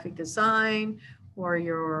your graphic design or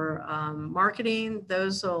your marketing,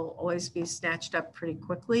 those will always be snatched up pretty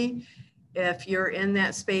quickly. If you're in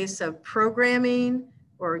that space of programming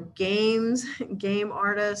or games, game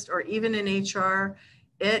artist, or even in HR,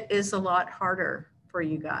 it is a lot harder for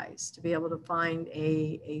you guys to be able to find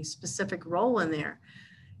a specific role in there.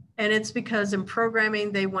 And it's because in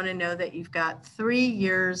programming, they want to know that you've got 3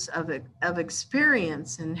 years of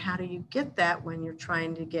experience. And how do you get that when you're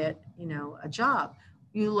trying to get, you know, a job?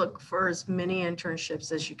 You look for as many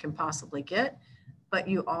internships as you can possibly get, but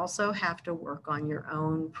you also have to work on your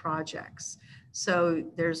own projects. So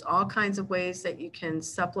there's all kinds of ways that you can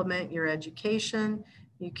supplement your education.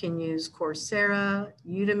 You can use Coursera,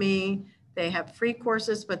 Udemy. They have free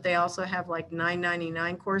courses, but they also have like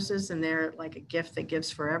 $9.99 courses, and they're like a gift that gives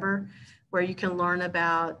forever, where you can learn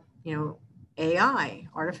about, you know, AI,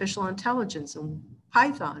 artificial intelligence, and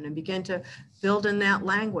Python, and begin to build in that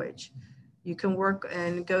language. You can work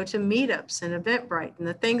and go to meetups and Eventbrite. And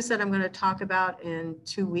the things that I'm going to talk about in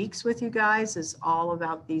 2 weeks with you guys is all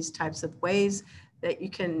about these types of ways that you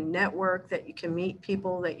can network, that you can meet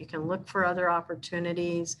people, that you can look for other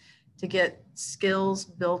opportunities to get skills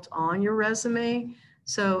built on your resume.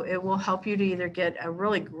 So it will help you to either get a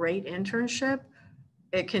really great internship.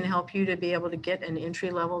 It can help you to be able to get an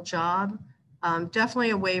entry-level job. Definitely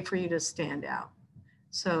a way for you to stand out.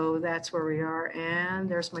 So that's where we are. And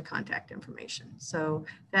there's my contact information. So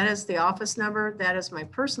that is the office number. That is my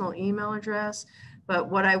personal email address. But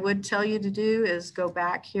what I would tell you to do is go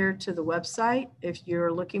back here to the website. If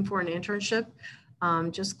you're looking for an internship,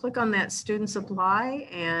 just click on that students apply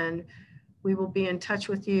and we will be in touch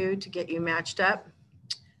with you to get you matched up.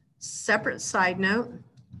 Separate side note,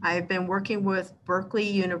 I've been working with Berkeley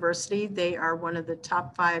University. They are one of the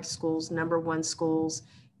top 5 schools, #1 schools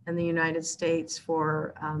in the United States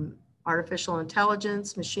for artificial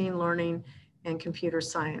intelligence, machine learning, and computer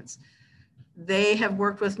science. They have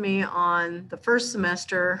worked with me on the first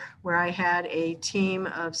semester where I had a team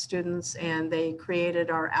of students and they created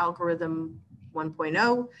our algorithm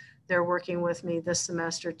 1.0. They're working with me this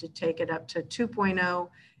semester to take it up to 2.0,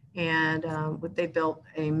 and they built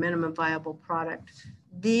a minimum viable product.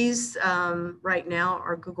 These right now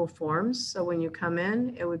are Google Forms. So when you come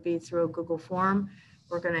in, it would be through a Google form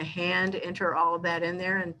We're going to hand enter all of that in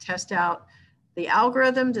there and test out the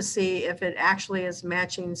algorithm to see if it actually is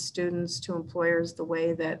matching students to employers the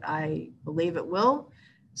way that I believe it will.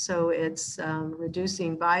 So it's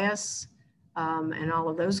reducing bias and all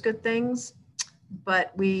of those good things.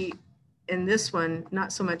 But we, in this one,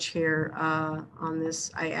 not so much here on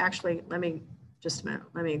this, let me, just a minute,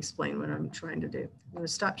 let me explain what I'm trying to do. I'm going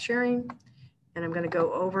to stop sharing and I'm going to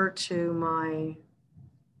go over to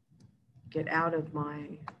get out of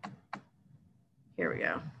my, here we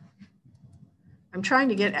go. I'm trying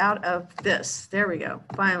to get out of this. There we go.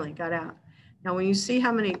 Finally got out. Now, when you see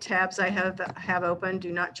how many tabs I have open,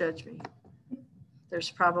 do not judge me. There's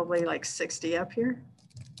probably like 60 up here.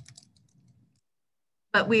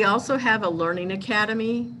 But we also have a learning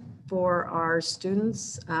academy for our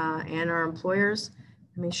students and our employers.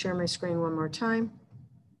 Let me share my screen one more time.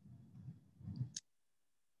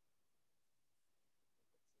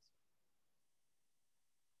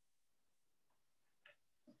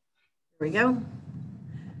 There we go.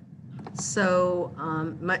 So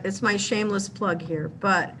it's my shameless plug here,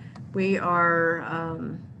 but we are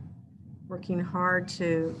working hard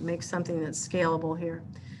to make something that's scalable here.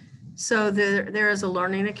 So there is a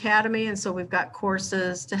learning academy, and so we've got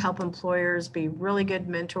courses to help employers be really good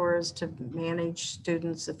mentors to manage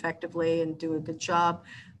students effectively and do a good job.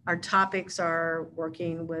 Our topics are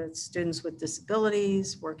working with students with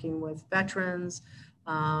disabilities, working with veterans,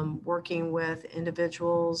 working with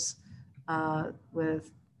individuals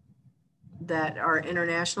that are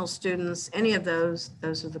international students, any of those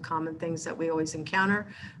are the common things that we always encounter.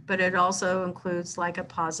 But it also includes like a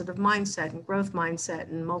positive mindset and growth mindset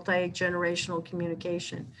and multi-generational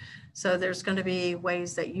communication. So there's going to be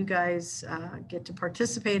ways that you guys get to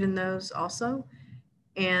participate in those also.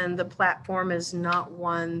 And the platform is not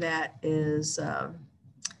one that is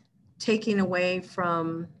taking away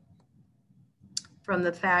from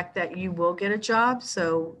the fact that you will get a job.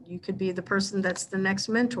 So you could be the person that's the next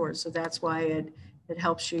mentor. So that's why it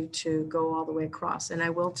helps you to go all the way across. And I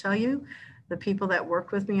will tell you, the people that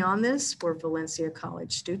worked with me on this were Valencia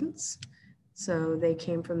College students. So they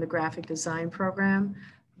came from the graphic design program.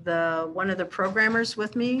 One of the programmers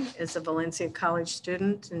with me is a Valencia College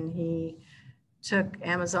student, and he took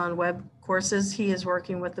Amazon Web courses. He is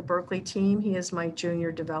working with the Berkeley team. He is my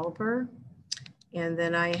junior developer. And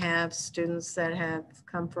then I have students that have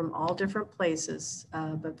come from all different places,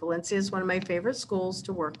 but Valencia is one of my favorite schools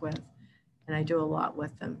to work with, and I do a lot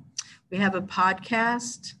with them. We have a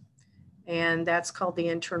podcast, and that's called The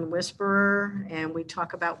Intern Whisperer, and we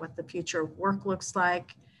talk about what the future of work looks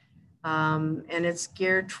like. And it's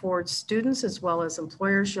geared towards students as well as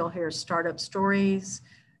employers. You'll hear startup stories.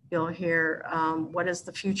 You'll hear what does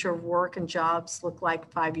the future of work and jobs look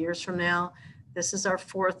like 5 years from now. This is our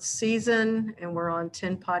 4th season, and we're on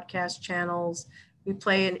 10 podcast channels. We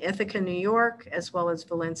play in Ithaca, New York, as well as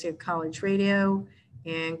Valencia College Radio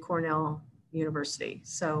and Cornell University.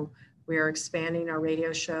 So we are expanding our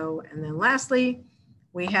radio show. And then lastly,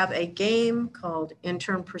 we have a game called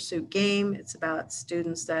Intern Pursuit game. It's about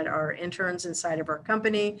students that are interns inside of our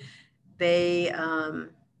company. They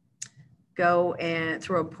go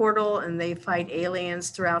through a portal and they fight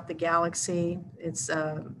aliens throughout the galaxy. It's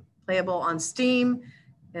playable on Steam.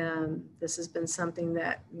 And this has been something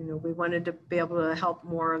that, we wanted to be able to help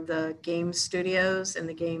more of the game studios and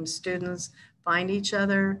the game students find each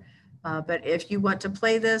other. But if you want to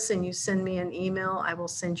play this and you send me an email, I will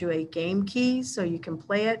send you a game key so you can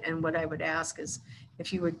play it. And what I would ask is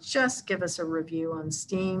if you would just give us a review on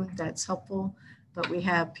Steam, that's helpful. But we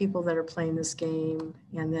have people that are playing this game,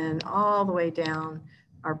 and then all the way down,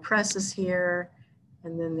 our press is here.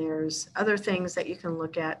 And then there's other things that you can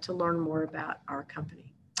look at to learn more about our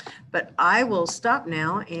company. But I will stop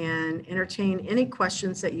now and entertain any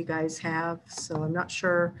questions that you guys have. So I'm not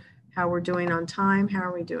sure how we're doing on time. How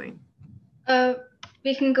are we doing?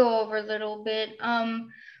 We can go over a little bit.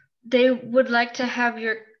 They would like to have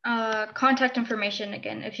your contact information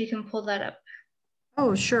again, if you can pull that up.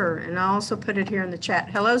 Oh, sure. And I'll also put it here in the chat.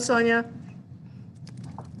 Hello, Sonia.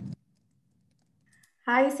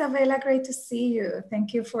 Hi, Isabella. Great to see you.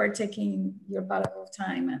 Thank you for taking your valuable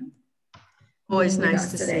time. And always nice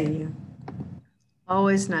to see you.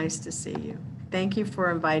 Always nice to see you. Thank you for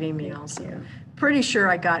inviting me also. Pretty sure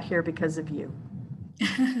I got here because of you.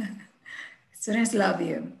 Students love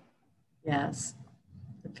you. Yes,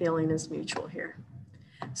 the feeling is mutual here.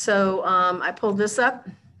 So I pulled this up.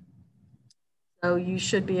 So you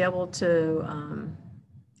should be able to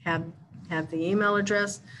have the email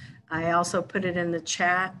address. I also put it in the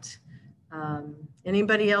chat.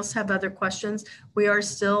 Anybody else have other questions? We are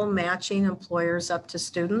still matching employers up to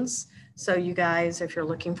students. So you guys, if you're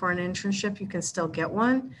looking for an internship, you can still get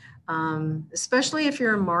one, especially if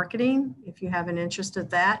you're in marketing, if you have an interest in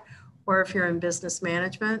that, or if you're in business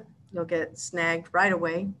management, you'll get snagged right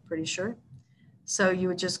away, pretty sure. So you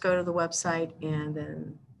would just go to the website and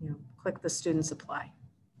then, click the students apply.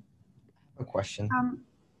 A question.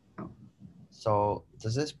 Oh. So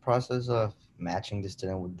does this process of matching the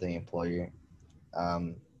student with the employer,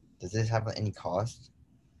 does this have any cost?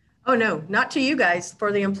 Oh, no, not to you guys.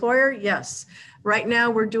 For the employer, yes. Right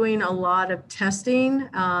now, we're doing a lot of testing.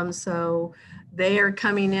 So they are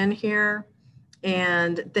coming in here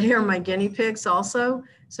and they are my guinea pigs also.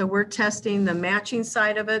 So we're testing the matching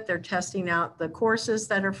side of it. They're testing out the courses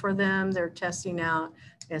that are for them. They're testing out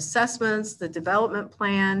assessments, the development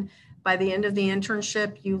plan. By the end of the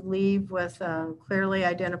internship, you leave with clearly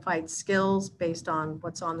identified skills based on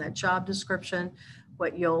what's on that job description,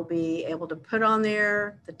 what you'll be able to put on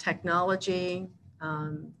there, the technology,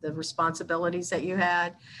 the responsibilities that you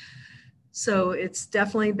had. So it's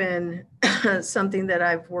definitely been something that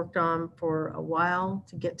I've worked on for a while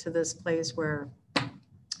to get to this place where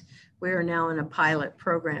we are now in a pilot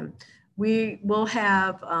program. We will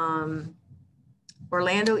have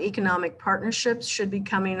Orlando Economic Partnerships should be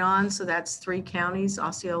coming on. So that's 3 counties,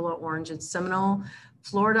 Osceola, Orange, and Seminole.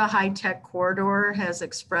 Florida High Tech Corridor has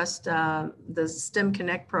expressed, the STEM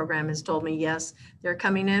Connect program has told me, yes, they're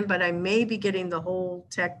coming in, but I may be getting the whole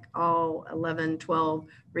tech, all 11, 12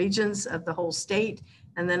 regions of the whole state.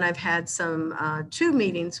 And then I've had some 2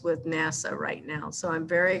 meetings with NASA right now. So I'm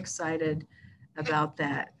very excited about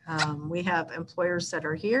that. We have employers that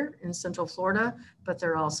are here in Central Florida, but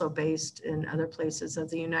they're also based in other places of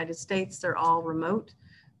the United States. They're all remote,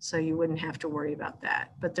 so you wouldn't have to worry about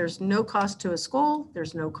that. But there's no cost to a school.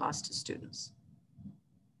 There's no cost to students.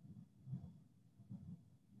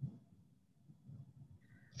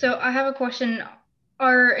 So I have a question.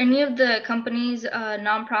 Are any of the companies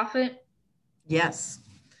nonprofit? Yes.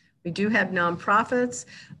 We do have nonprofits.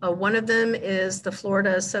 One of them is the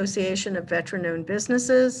Florida Association of Veteran-Owned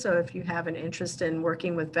Businesses. So if you have an interest in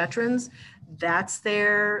working with veterans, that's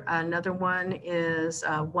there. Another one is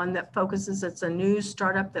one that focuses, it's a new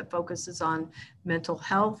startup that focuses on mental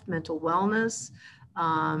health, mental wellness.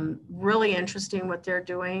 Really interesting what they're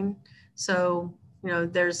doing. So,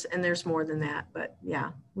 there's more than that, but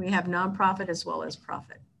yeah, we have nonprofit as well as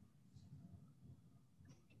profit.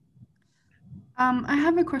 I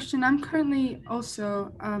have a question. I'm currently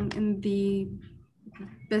also in the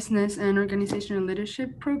business and organizational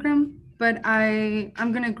leadership program, but I'm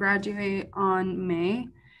going to graduate on May.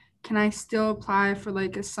 Can I still apply for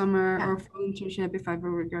like a summer or fall internship if I've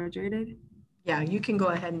already graduated? Yeah, you can go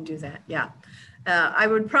ahead and do that. Yeah. I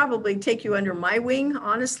would probably take you under my wing,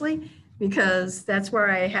 honestly, because that's where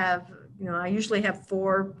I have, I usually have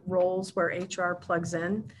 4 roles where HR plugs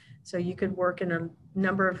in. So you could work in a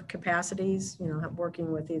number of capacities,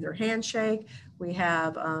 working with either Handshake. We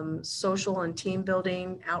have social and team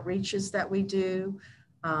building outreaches that we do.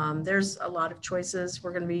 There's a lot of choices.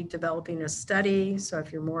 We're going to be developing a study. So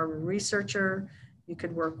if you're more of a researcher, you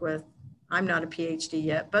could work with, I'm not a PhD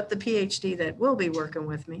yet, but the PhD that will be working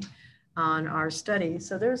with me on our study.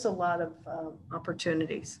 So there's a lot of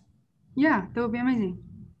opportunities. Yeah, that would be amazing.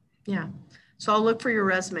 Yeah. So I'll look for your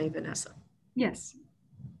resume, Vanessa. Yes.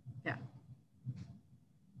 Yeah.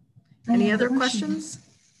 Any other questions?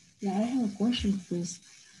 Yeah, I have a question, please.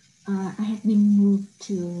 I have been moved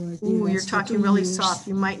to the Ooh, US you're for talking 3 really years. soft.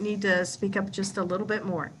 You might need to speak up just a little bit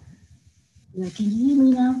more. Yeah, can you hear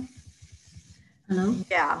me now? Hello?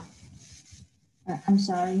 Yeah. I'm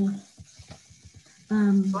sorry.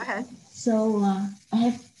 Go ahead. So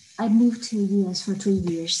I moved to US for 3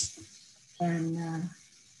 years, and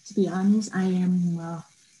to be honest, I am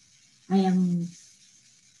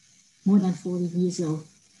more than 40 years old.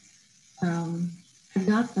 I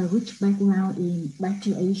got a rich background back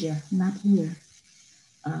to Asia, not here.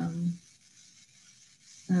 I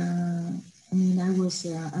was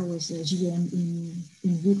a GM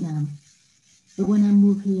in Vietnam, but when I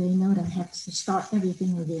moved here, that I have to start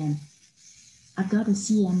everything again. I got a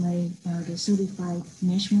CMA, the Certified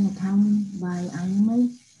Management Accounting by IMA,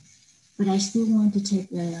 but I still want to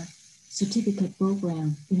take a certificate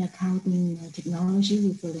program in accounting technology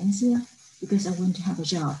with Valencia because I want to have a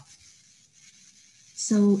job.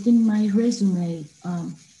 So in my resume,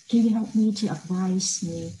 can you help me to advise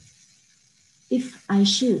me if I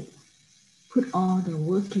should put all the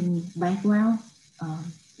working background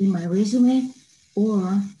in my resume,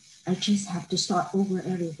 or I just have to start over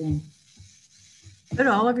everything? Put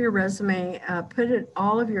all of your resume,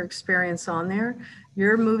 all of your experience on there.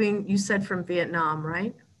 You're moving, you said from Vietnam,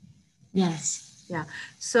 right? Yes. Yeah.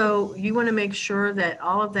 So you want to make sure that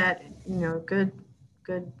all of that, you know, good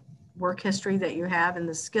work history that you have and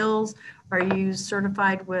the skills, are you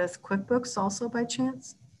certified with QuickBooks also by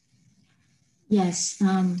chance? Yes.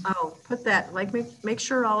 Oh, put that, like, make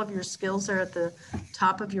sure all of your skills are at the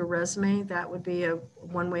top of your resume. That would be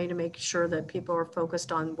one way to make sure that people are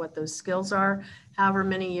focused on what those skills are. However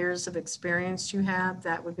many years of experience you have,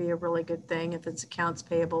 that would be a really good thing. If it's accounts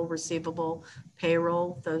payable, receivable,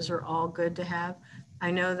 payroll, those are all good to have. I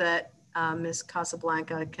know that Ms.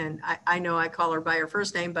 Casablanca I know I call her by her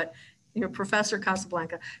first name, but your Professor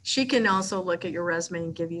Casablanca, she can also look at your resume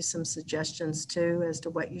and give you some suggestions too as to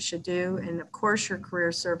what you should do. And of course, your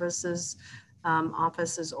career services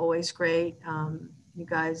office is always great. You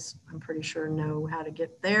guys, I'm pretty sure, know how to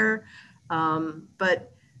get there.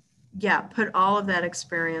 But yeah, put all of that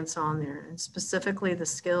experience on there, and specifically the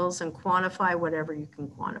skills, and quantify whatever you can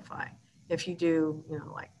quantify. If you do, you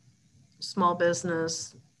know, like small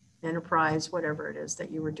business, enterprise, whatever it is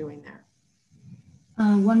that you were doing there.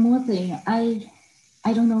 One more thing, I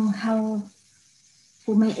don't know how,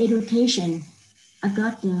 for my education, I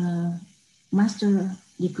got the master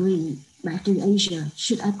degree back to Asia.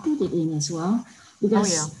 Should I put it in as well?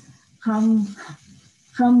 Because from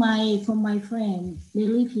my friend, they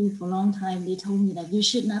live here for a long time. They told me that you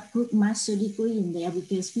should not put master degree in there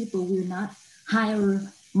because people will not hire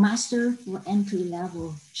master for entry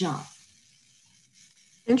level job.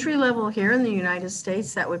 Entry level here in the United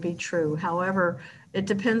States, that would be true. However, it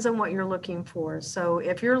depends on what you're looking for. So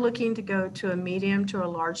if you're looking to go to a medium to a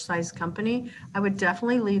large size company, I would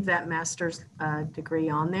definitely leave that master's degree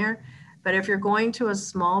on there. But if you're going to a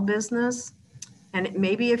small business, and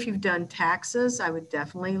maybe if you've done taxes, I would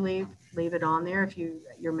definitely leave it on there. If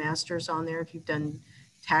your master's on there, if you've done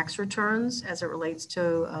tax returns as it relates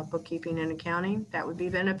to bookkeeping and accounting, that would be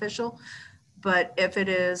beneficial. But if it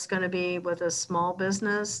is going to be with a small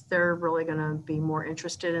business, they're really going to be more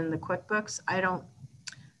interested in the QuickBooks.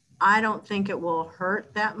 I don't think it will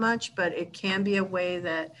hurt that much, but it can be a way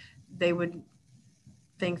that they would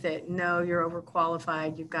think that, no, you're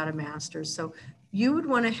overqualified, you've got a master's. So you would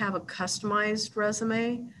want to have a customized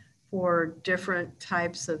resume for different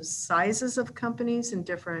types of sizes of companies and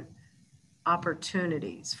different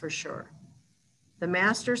opportunities for sure. The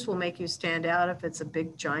master's will make you stand out if it's a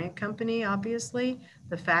big giant company, obviously.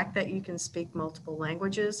 The fact that you can speak multiple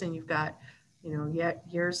languages and you've got, you know, yet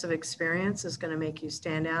years of experience is going to make you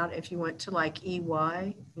stand out. If you went to like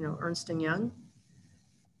EY, you know, Ernst & Young,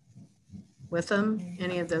 with them,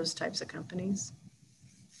 any of those types of companies.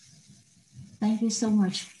 Thank you so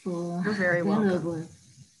much for You're very welcome.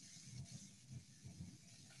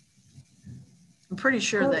 I'm pretty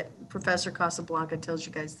sure that Professor Casablanca tells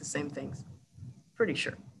you guys the same things. Pretty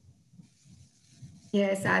sure.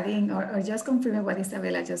 Yes, adding or just confirming what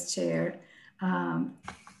Isabella just shared,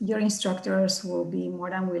 your instructors will be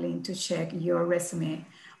more than willing to check your resume.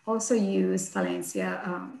 Also use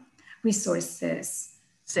Valencia resources.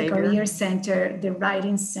 The Career Center, the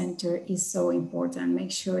Writing Center is so important.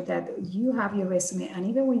 Make sure that you have your resume, and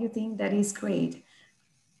even when you think that is great,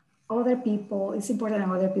 other people, it's important that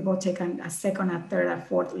other people take a second, a third, a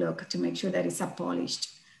fourth look to make sure that it's a polished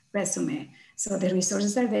resume. So the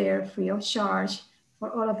resources are there free of charge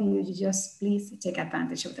for all of you. You just please take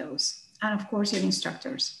advantage of those. And of course, your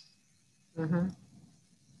instructors. Mm-hmm.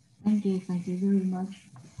 Thank you very much.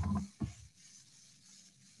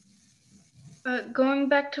 Going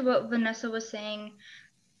back to what Vanessa was saying,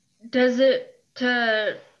 does it,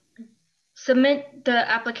 to submit the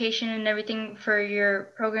application and everything for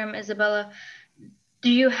your program, Isabella,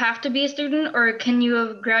 do you have to be a student or can you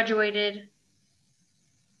have graduated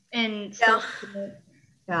and still submit?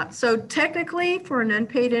 Yeah, so technically for an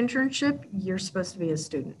unpaid internship, you're supposed to be a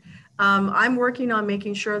student. I'm working on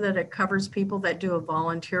making sure that it covers people that do a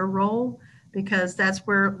volunteer role, because that's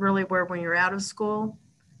where when you're out of school,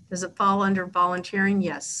 does it fall under volunteering?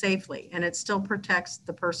 Yes, safely. And it still protects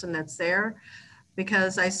the person that's there,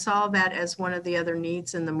 because I saw that as one of the other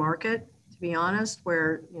needs in the market, to be honest,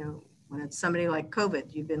 where, you know, when it's somebody like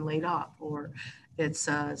COVID, you've been laid off, or it's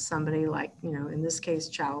somebody like, you know, in this case,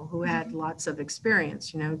 Chow, who had lots of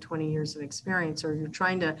experience, you know, 20 years of experience, or you're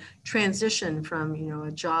trying to transition from, you know,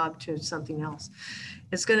 a job to something else.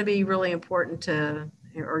 It's going to be really important to,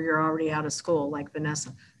 or you're already out of school like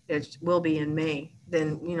Vanessa, it will be in May,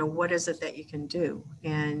 then, you know, what is it that you can do?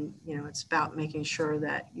 And, you know, it's about making sure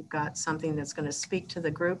that you've got something that's going to speak to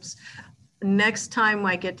the groups. Next time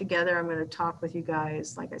I get together, I'm going to talk with you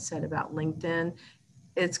guys, like I said, about LinkedIn.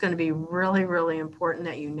 It's going to be really, really important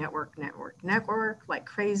that you network like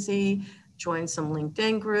crazy, join some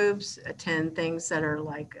LinkedIn groups, attend things that are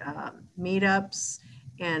like meetups,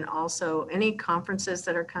 and also any conferences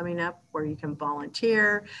that are coming up where you can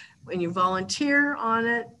volunteer. When you volunteer on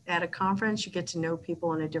it at a conference, you get to know people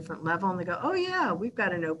on a different level and they go, oh yeah, we've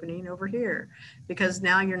got an opening over here, because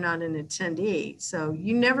now you're not an attendee. So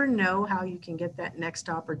you never know how you can get that next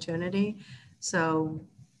opportunity. So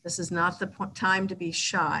this is not the time to be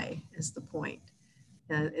shy, is the point.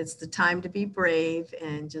 It's the time to be brave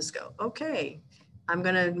and just go, okay, I'm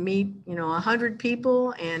going to meet, 100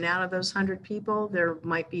 people, and out of those 100 people, there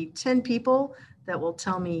might be 10 people that will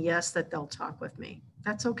tell me yes, that they'll talk with me.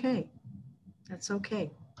 That's okay. That's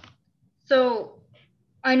okay. So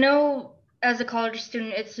I know as a college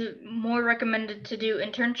student, it's more recommended to do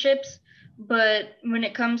internships, but when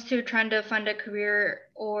it comes to trying to find a career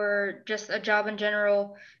or just a job in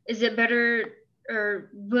general, is it better, or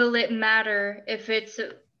will it matter if it's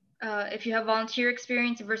if you have volunteer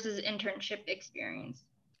experience versus internship experience?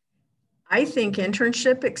 I think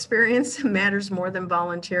internship experience matters more than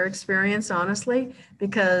volunteer experience, honestly,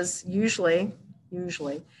 because usually,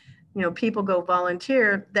 people go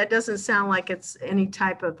volunteer. That doesn't sound like it's any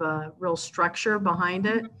type of a real structure behind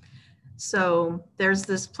it. So there's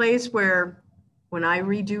this place where when I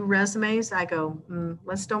redo resumes, I go,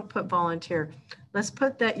 let's don't put volunteer. Let's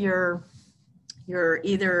put that you're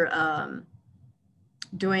either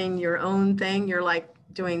doing your own thing. You're like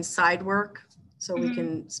doing side work. So we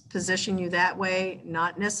can position you that way,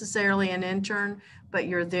 not necessarily an intern, but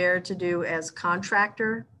you're there to do as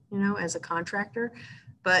contractor, as a contractor.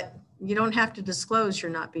 But you don't have to disclose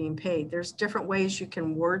you're not being paid. There's different ways you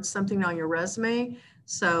can word something on your resume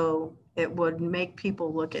so it would make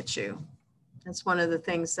people look at you. That's one of the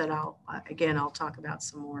things that I'll talk about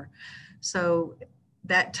some more. So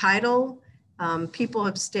that title, people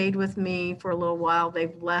have stayed with me for a little while.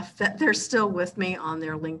 They've left that they're still with me on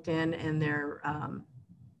their LinkedIn and their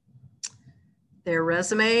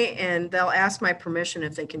resume, and they'll ask my permission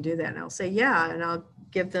if they can do that. And I'll say, yeah, and I'll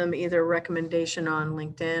give them either a recommendation on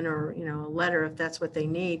LinkedIn or, a letter if that's what they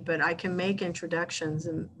need, but I can make introductions.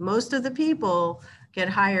 And most of the people get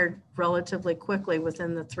hired relatively quickly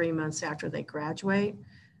within the 3 months after they graduate.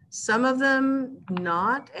 Some of them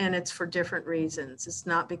not, and it's for different reasons. It's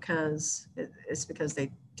not because, it's because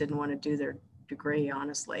they didn't want to do their degree,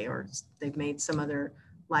 honestly, or they've made some other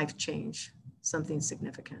life change, something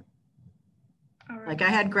significant. Right. Like I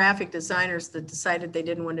had graphic designers that decided they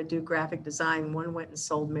didn't want to do graphic design. One went and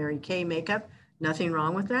sold Mary Kay makeup. Nothing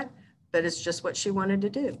wrong with that, but it's just what she wanted to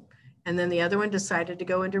do. And then the other one decided to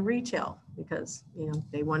go into retail because,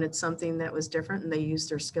 they wanted something that was different and they used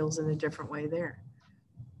their skills in a different way there.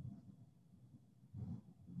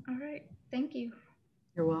 All right, thank you.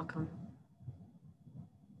 You're welcome.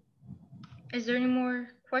 Is there any more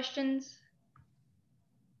questions?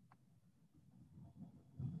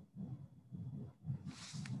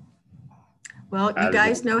 Well, you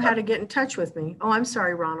guys know how to get in touch with me. Oh, I'm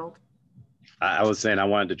sorry, Ronald. I was saying I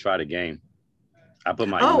wanted to try the game. I put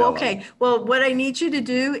my email okay. on. Well, what I need you to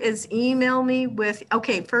do is email me with,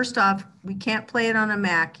 okay, first off, we can't play it on a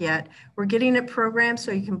Mac yet. We're getting it programmed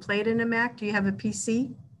so you can play it in a Mac. Do you have a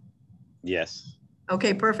PC? Yes.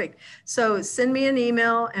 Okay, perfect. So send me an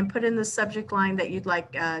email and put in the subject line that you'd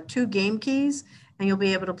like 2 game keys and you'll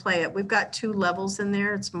be able to play it. We've got 2 levels in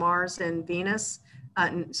there. It's Mars and Venus.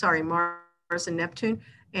 Mars and Neptune.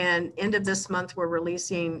 And end of this month, we're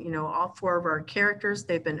releasing, all 4 of our characters.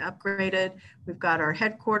 They've been upgraded. We've got our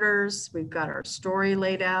headquarters. We've got our story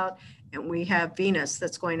laid out. And we have Venus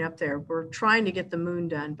that's going up there. We're trying to get the moon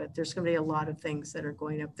done, but there's going to be a lot of things that are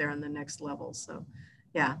going up there on the next level. So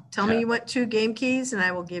yeah, tell me you want 2 game keys and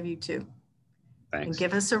I will give you 2. Thanks. And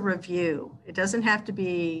give us a review. It doesn't have to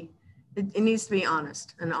be, it needs to be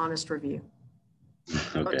honest, an honest review.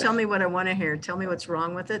 Okay. Don't tell me what I want to hear. Tell me what's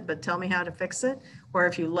wrong with it, but tell me how to fix it. Or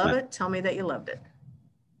if you love it, tell me that you loved it.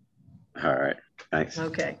 All right. Thanks.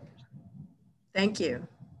 Okay. Thank you.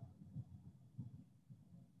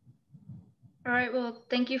 All right. Well,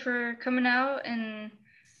 thank you for coming out, and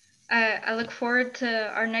I look forward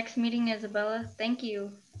to our next meeting, Isabella. Thank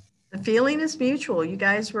you. The feeling is mutual. You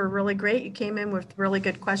guys were really great. You came in with really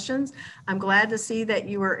good questions. I'm glad to see that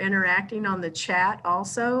you were interacting on the chat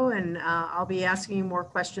also, and I'll be asking you more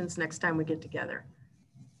questions next time we get together.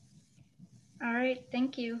 All right.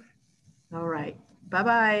 Thank you. All right.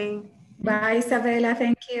 Bye-bye. Bye, Isabella.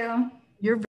 Thank you. You're